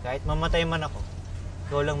 kahit mamatay man ako,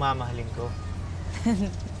 ikaw lang mamahalin ko.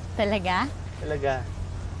 Talaga? Talaga.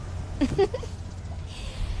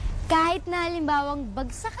 Kahit na halimbawang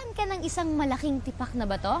bagsakan ka ng isang malaking tipak na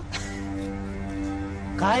bato?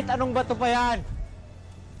 Kahit anong bato pa yan.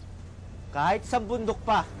 Kahit sa bundok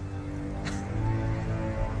pa.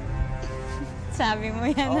 Sabi mo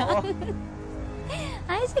yan, Oo.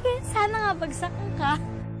 Ay, sige. Sana nga bagsakan ka.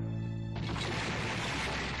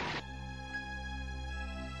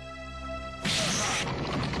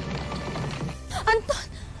 Anton!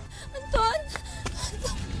 Anton!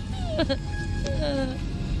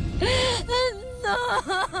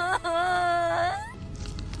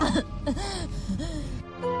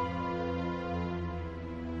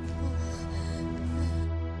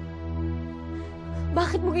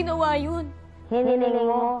 Bakit mo ginawa yun? Hiniling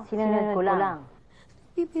mo, sinunod ko lang.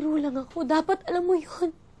 Bibiro lang ako. Dapat alam mo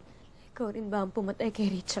yun. Ikaw rin ba ang pumatay kay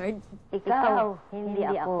Richard? Ikaw, hindi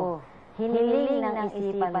ako. Hiniling ng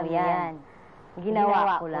isipan mo yan.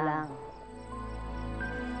 Ginawa ko lang.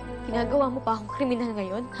 Ginagawa mo pa akong kriminal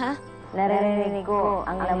ngayon, ha? Naririnig ko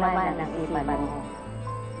ang laman ng isipan mo.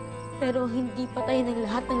 Pero hindi patay ng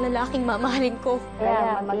lahat ng lalaking mamahalin ko.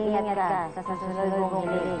 Kaya mag-ingat ka sa susunod mong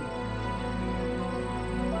hiling.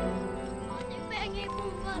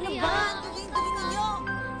 Ano ba? Dumi-dumi ninyo.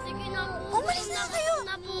 Sige na po. Umalis na kayo.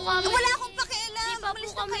 Wala akong pakialam.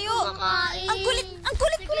 Umalis na kayo. Ang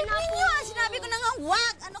kulit-kulit ninyo. Sinabi ko na nga,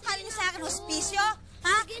 wag. Ano kala niyo sa akin, hospisyo?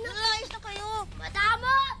 Ha? Sige na. Umalis na kayo.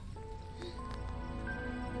 Matamot!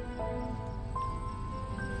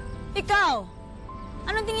 Ikaw!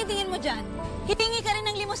 Anong tingin-tingin mo dyan? Hitingi ka rin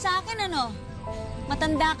ng limo sa akin, ano?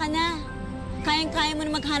 Matanda ka na. Kayang-kaya mo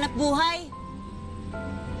na maghanap buhay.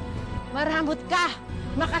 Maramot ka!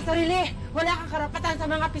 Makasarili! Wala kang karapatan sa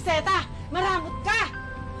mga piseta! Maramot ka!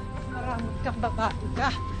 Maramot kang babae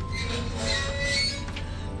ka!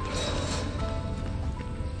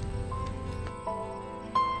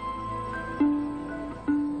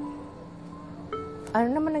 Ano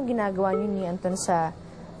naman ang ginagawa niyo ni Anton sa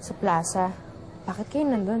plaza? Bakit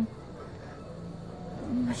kayo nandun?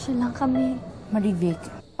 Masya lang kami. Marivic,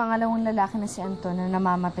 pangalawang lalaki na si Anton na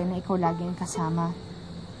namamatay na ikaw lagi ang kasama.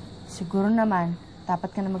 Siguro naman,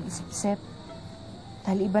 dapat ka na mag-isip-isip.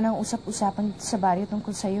 Dahil iba na ang usap-usapan dito sa baryo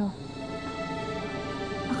tungkol sa'yo.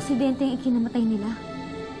 Aksidente ang ikinamatay nila.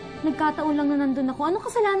 Nagkataon lang na nandun ako. Anong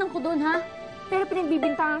kasalanan ko doon, ha? Pero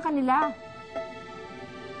pinagbibintangan ka nila.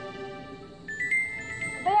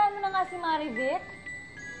 Bayaan mo na nga si Marivic.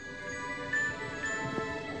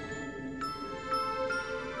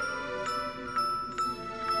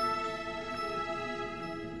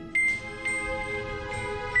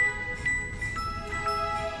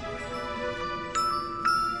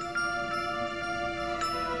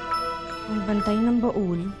 Ang bantay ng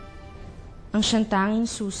baul, ang siyang tanging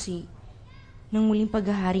susi ng muling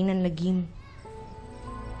paghahari ng lagim.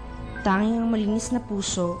 Tanging ang malinis na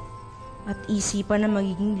puso at isipan na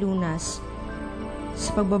magiging lunas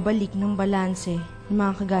sa pagbabalik ng balanse ng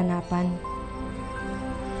mga kaganapan.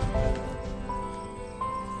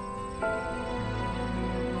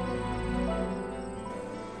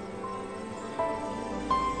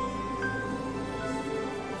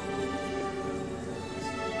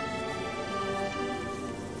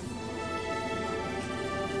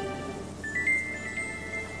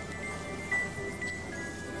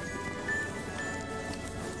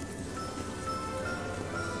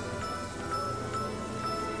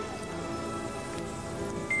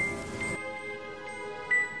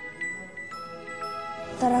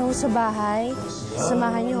 Tara ho sa bahay.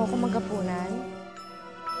 Samahan niyo ako maghapunan.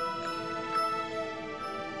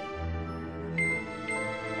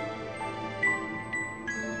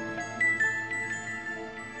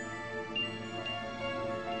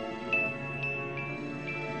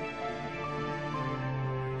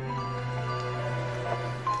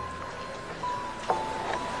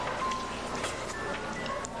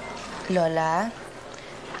 Lola,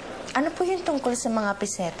 ano po yung tungkol sa mga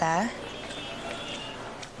piseta?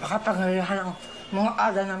 Makapangyarihan ang mga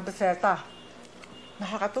ada ng peseta.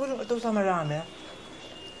 Nakakatulong ito sa marami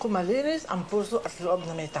kung malinis ang puso at loob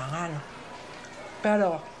na may tangan.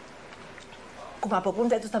 Pero, kung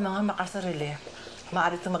mapupunta ito sa mga makasarili,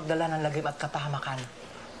 maaari ito magdala ng lagim at kapahamakan.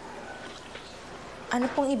 Ano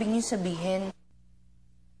pong ibig niyo sabihin?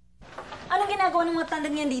 Anong ginagawa ng mga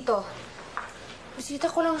tandang yan dito? Bisita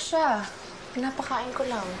ko lang siya. Pinapakain ko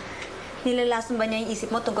lang. Nilalason ba niya yung isip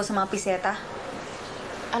mo tungkol sa mga piseta?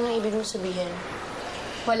 Anong ibig mo sabihin?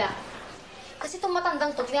 Wala. Kasi itong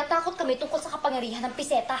matandang to, tinatakot kami tungkol sa kapangyarihan ng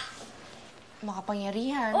piseta.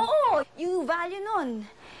 Makapangyarihan? Oo! Yung value nun.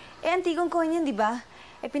 Antigong coin yan, di ba?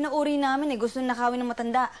 Pinauri namin gusto nakawin ng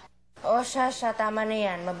matanda. Oo, siya. Tama na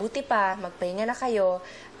yan. Mabuti pa, magpahinga na kayo.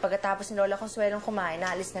 Pagkatapos ni Lola Consuelong kumain,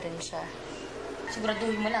 naalis na rin siya.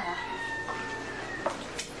 Siguraduhin mo lang, ha?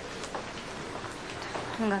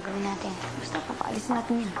 Anong gagawin natin? Basta papaalisin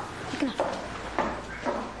natin yan. Ika na.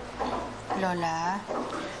 Lola,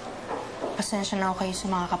 pasensya na ako kayo sa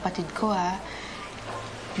mga kapatid ko, ha?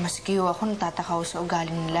 Maski ako natatakaw sa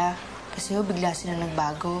ugali nila. Kasi bigla sila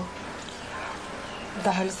nagbago.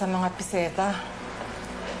 Dahil sa mga piseta,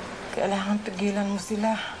 kailangan pigilan mo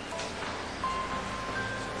sila.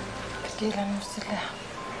 Pigilan mo sila.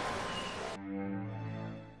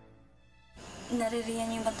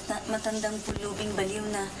 Naririyan yung matandang pulubing baliw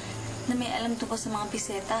na may alam tungkol sa mga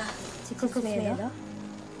piseta. Si Consuelo?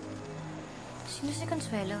 Sino si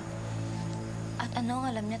Consuelo? At ano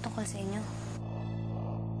ang alam niya tungkol sa inyo?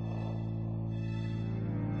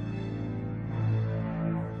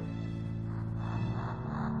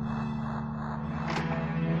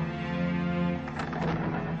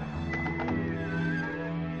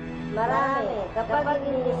 Marami. Kapag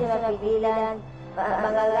hindi sila pigilan,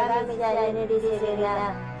 magagamit siya ni Desiree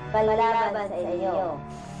na panlaban sa inyo.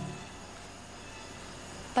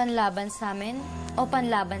 Panlaban sa amin o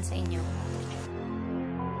panlaban sa inyo?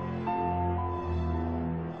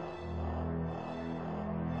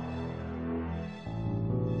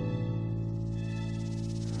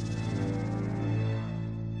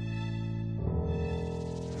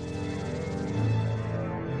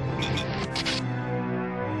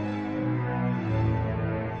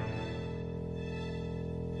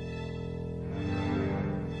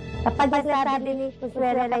 Kapag nasabi ni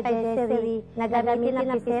Consuelo kay Desiree na gamitin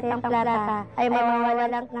ang pisetang plata ay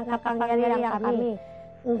mawawalan ng kapangyarihan kami.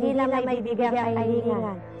 Hindi na may bibigyan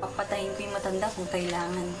kahilingan. Papatayin ko yung matanda kung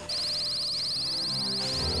kailangan.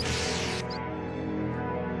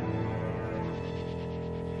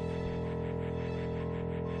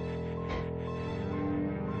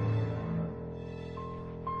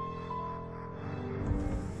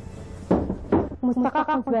 Musta ka,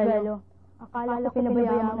 Consuelo? Akala ko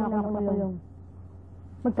pinabayaan mo na ako makulong.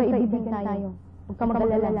 Magkaibigan tayo. Huwag ka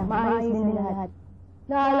mag-alala. Maayos din lahat.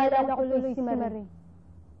 Naalala ko Luis si Marie.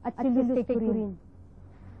 At si Luis rin.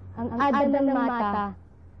 Ang ada ng mata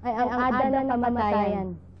ay ang ada ng kamatayan.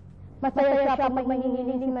 Masaya siya pag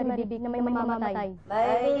mahingiling si Maribig na may mamamatay.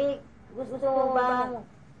 Maribig, gusto mo bang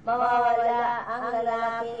mawawala ang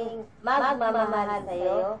lalaking magmamahal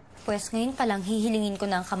sa'yo? Pues ngayon pa lang hihilingin ko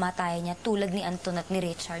na ang kamatayan niya tulad ni Anton at ni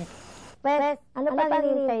Richard. Pues, ano pa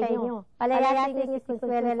hinihintay niyo? Palayasin niyo si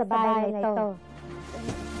Consuelo sa bahay na ito.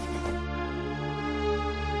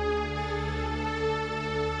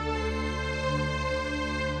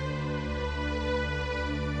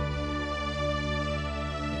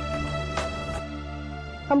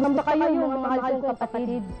 Kamusta kayo, mga mahal kong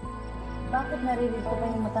kapatid? Bakit naririnig ko pa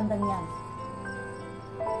yung matandang yan?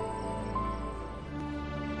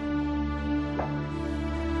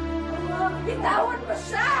 Bitawan mo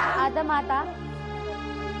siya! Ada, Mata?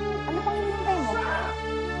 Ano pang hinihintay mo?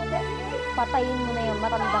 Patayin mo na yung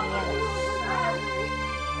matandang yan.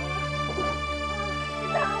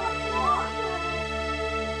 Bitawan mo!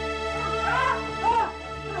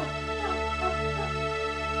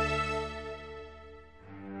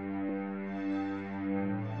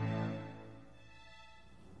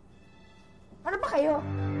 Ano ba kayo?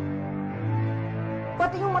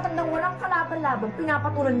 Pati yung matandang walang kalaban-laban,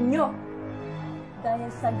 pinapatulan ninyo.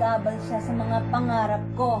 Dahil sagabal siya sa mga pangarap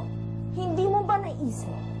ko. Hindi mo ba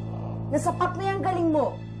naisip na sapat na yung galing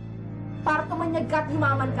mo para tumanyag ka at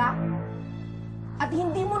yumaman ka? At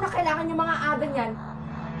hindi mo na kailangan yung mga adan yan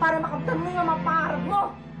para makamtan mo yung mga pangarap mo?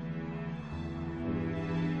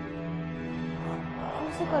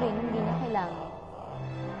 Si Corinne, hindi na kailangan.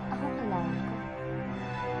 Ako kailangan ko.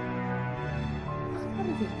 Ako pa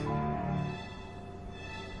rin dito.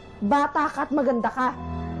 Bata ka at maganda ka.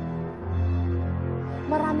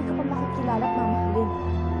 Marami ka pa makikilala at mamahalin.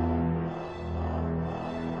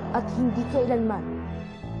 At hindi kailanman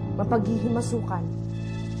mapaghihimasukan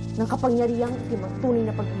ng kapangyarihang itim ang tunay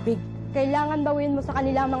na pag-ibig. Kailangan bawin mo sa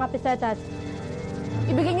kanila ang mga pisetas.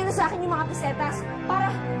 Ibigay niyo na sa akin yung mga pisetas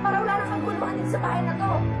para wala na kang guluhan din sa bahay na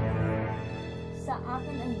to. Sa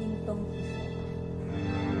akin ang gintong piseta.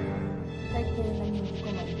 Kahit kailan hindi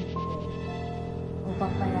ko maibibigay.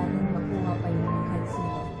 Upang payanin makuha pa yung kahit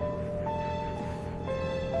sino.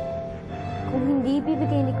 Kung hindi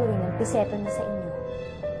ibibigay ni Corinne ang piseto niya sa inyo,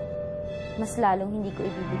 mas lalong hindi ko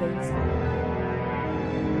ibibigay sa akin.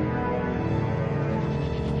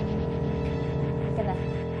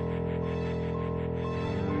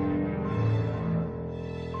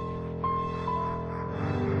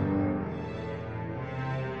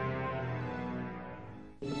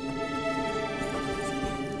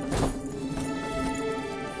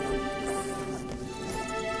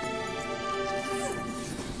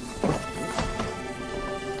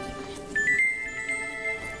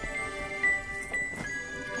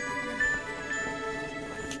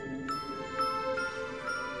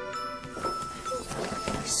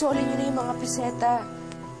 Isoli niyo na yung mga piseta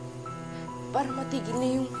para matigil na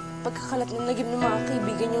yung pagkakalat ng lagim ng mga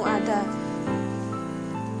kaibigan niyong Ada.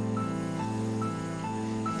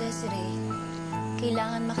 Desiree,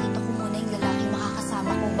 kailangan makita ko muna yung lalaki makakasama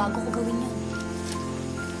ko bago ko gawin yun.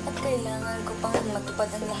 At kailangan ko pang matupad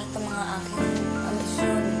ang lahat ng mga aking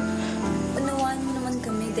ambisyon. Unawaan mo naman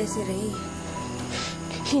kami, Desiree.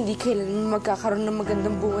 Hindi kailanman magkakaroon ng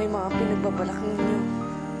magandang buhay mga pinagbabalak ninyo.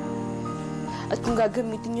 At kung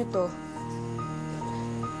gagamitin niyo to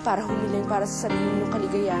para humiling para sa sarili niyong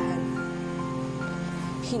kaligayahan,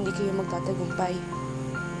 hindi kayo magtatagumpay.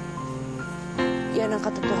 Yan ang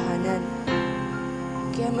katotohanan.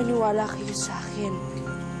 Kaya maniwala kayo sa akin.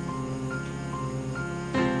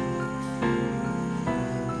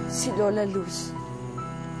 Si Lola Luz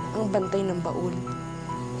ang bantay ng baul.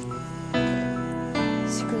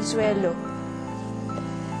 Si Consuelo,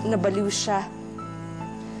 nabaliw siya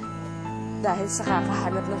dahil sa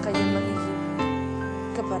kakahanap ng kanyang magiging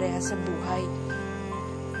kapareha sa buhay.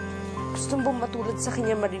 Gusto mong matulad sa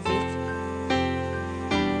kanya, Marivic? Ano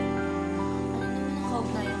naman ang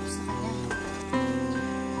kaugnayan ko sa kanya?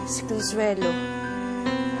 Si Consuelo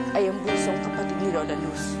ay ang bunsong kapatid ni Lola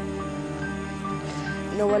Luz.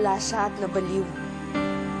 Nawala siya at nabaliw.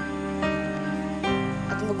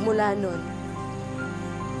 At magmula nun,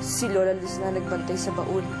 si Lola Luz na nagbantay sa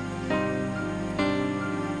baul.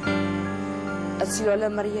 At si Lola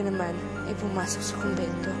Maria naman ay pumasok sa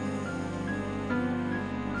kumbento.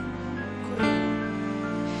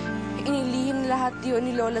 Inilihim lahat yun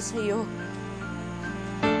ni Lola sa iyo.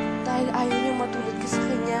 Dahil ayaw niyang matulad ka sa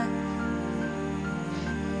kanya.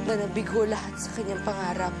 Na nabigo lahat sa kanyang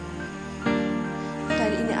pangarap.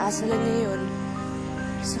 Dahil inaasa lang niya yun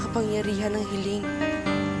sa kapangyarihan ng hiling.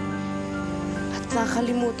 At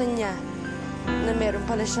nakalimutan niya na meron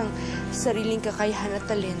pala siyang sariling kakayahan at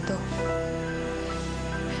talento.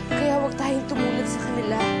 Kaya huwag tayong tumulad sa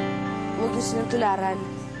kanila. Huwag niyo silang tularan.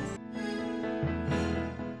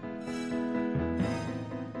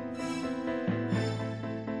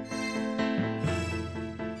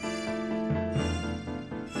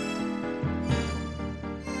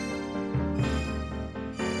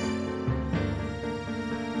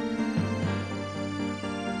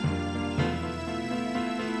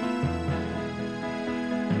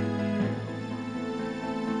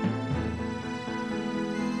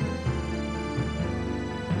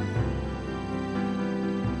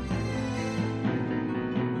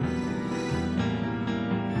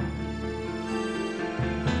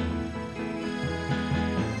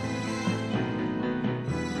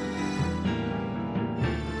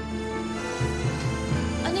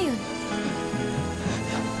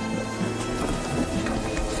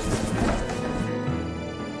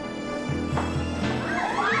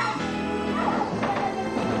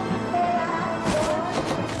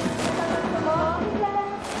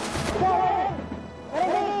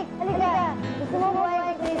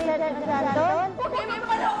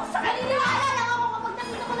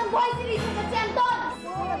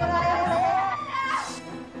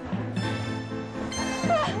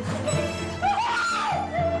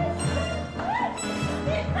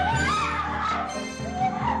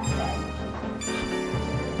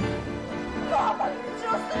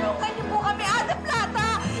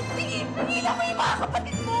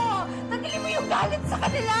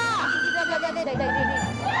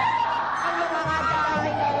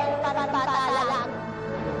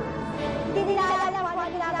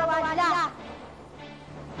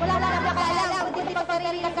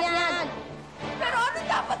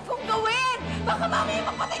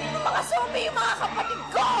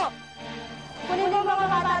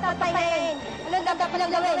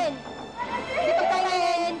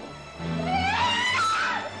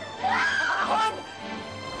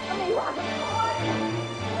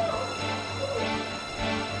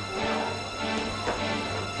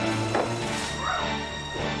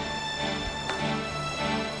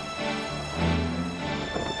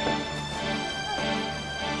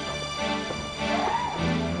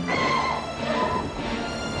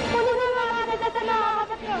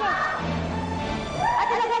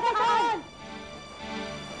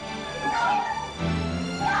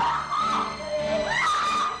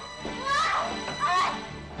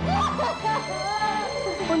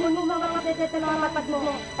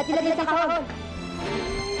 At ilagay sa kahon.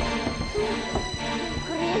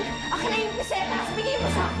 Corinne, akin na yung pesetas. Bigay mo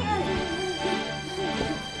sa akin.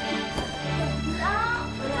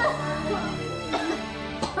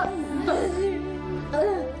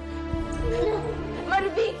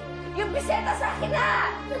 Marivic, yung peseta sa akin na!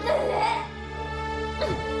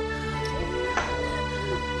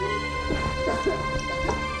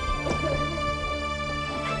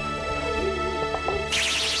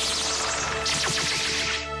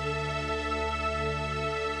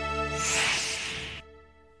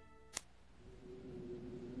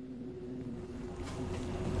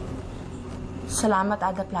 Salamat,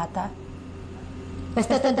 Ada Plata.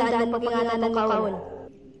 Basta tandaan mo pag-ingatan mo kaon.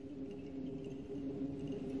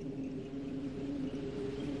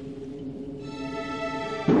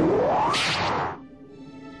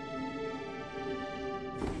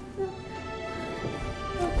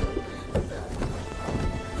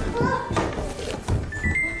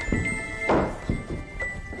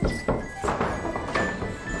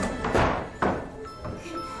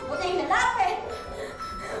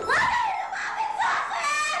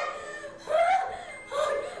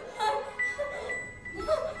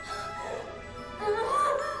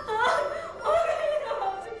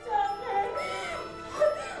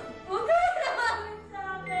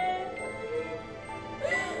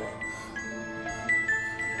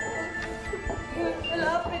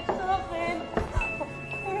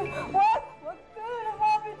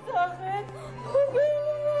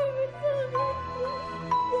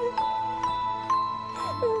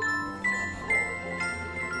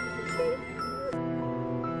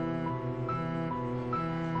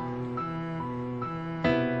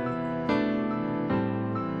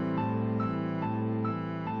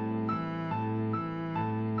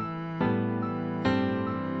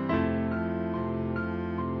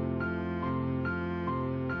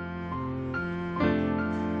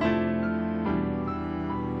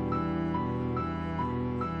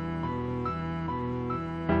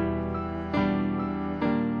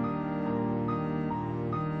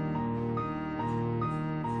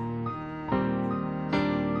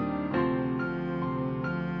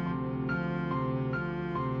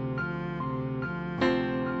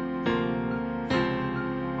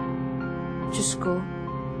 Diyos ko,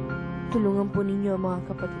 tulungan po ninyo ang mga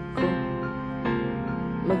kapatid ko.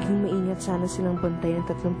 Maging maingat sana silang bantay ng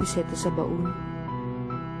 3 piseta sa baon.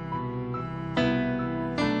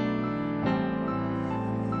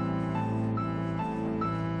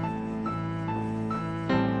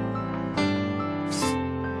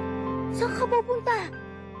 Saan ka pupunta?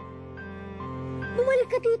 Bumalik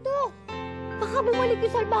ka dito! Baka bumalik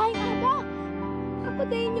yung salbahing Ada!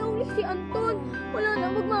 Kapatayin niya ulit si Anton. Wala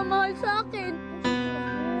nang magmamahal sa akin.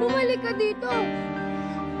 Bumalik ka dito!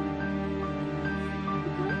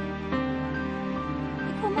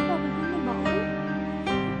 Ikaw mababagay na ba, oh?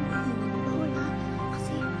 Wala.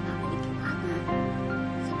 Kasi babalik yung Ada.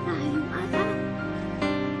 Salbahe yung Ada.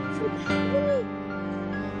 Salbahe mo eh.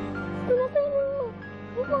 Pinatayin mo.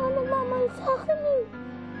 May mga nagmamahal sa akin eh.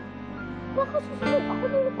 Baka susunod ako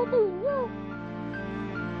na napatayin niya.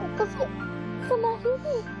 Kasi samahin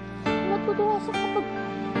eh. Natutuwa siya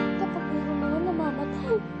kapag mayroong mga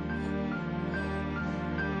namamatay.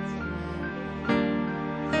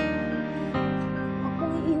 Huwag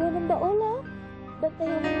mong iiwan ng baon, ha?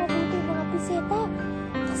 Bantayan mo mabuti yung mga piseta.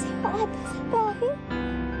 Kasi yung Ada sa bahay.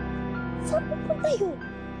 Saan pupunta yun?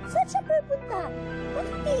 Saan siya pupunta?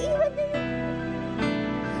 Bakit iiwan niya yun?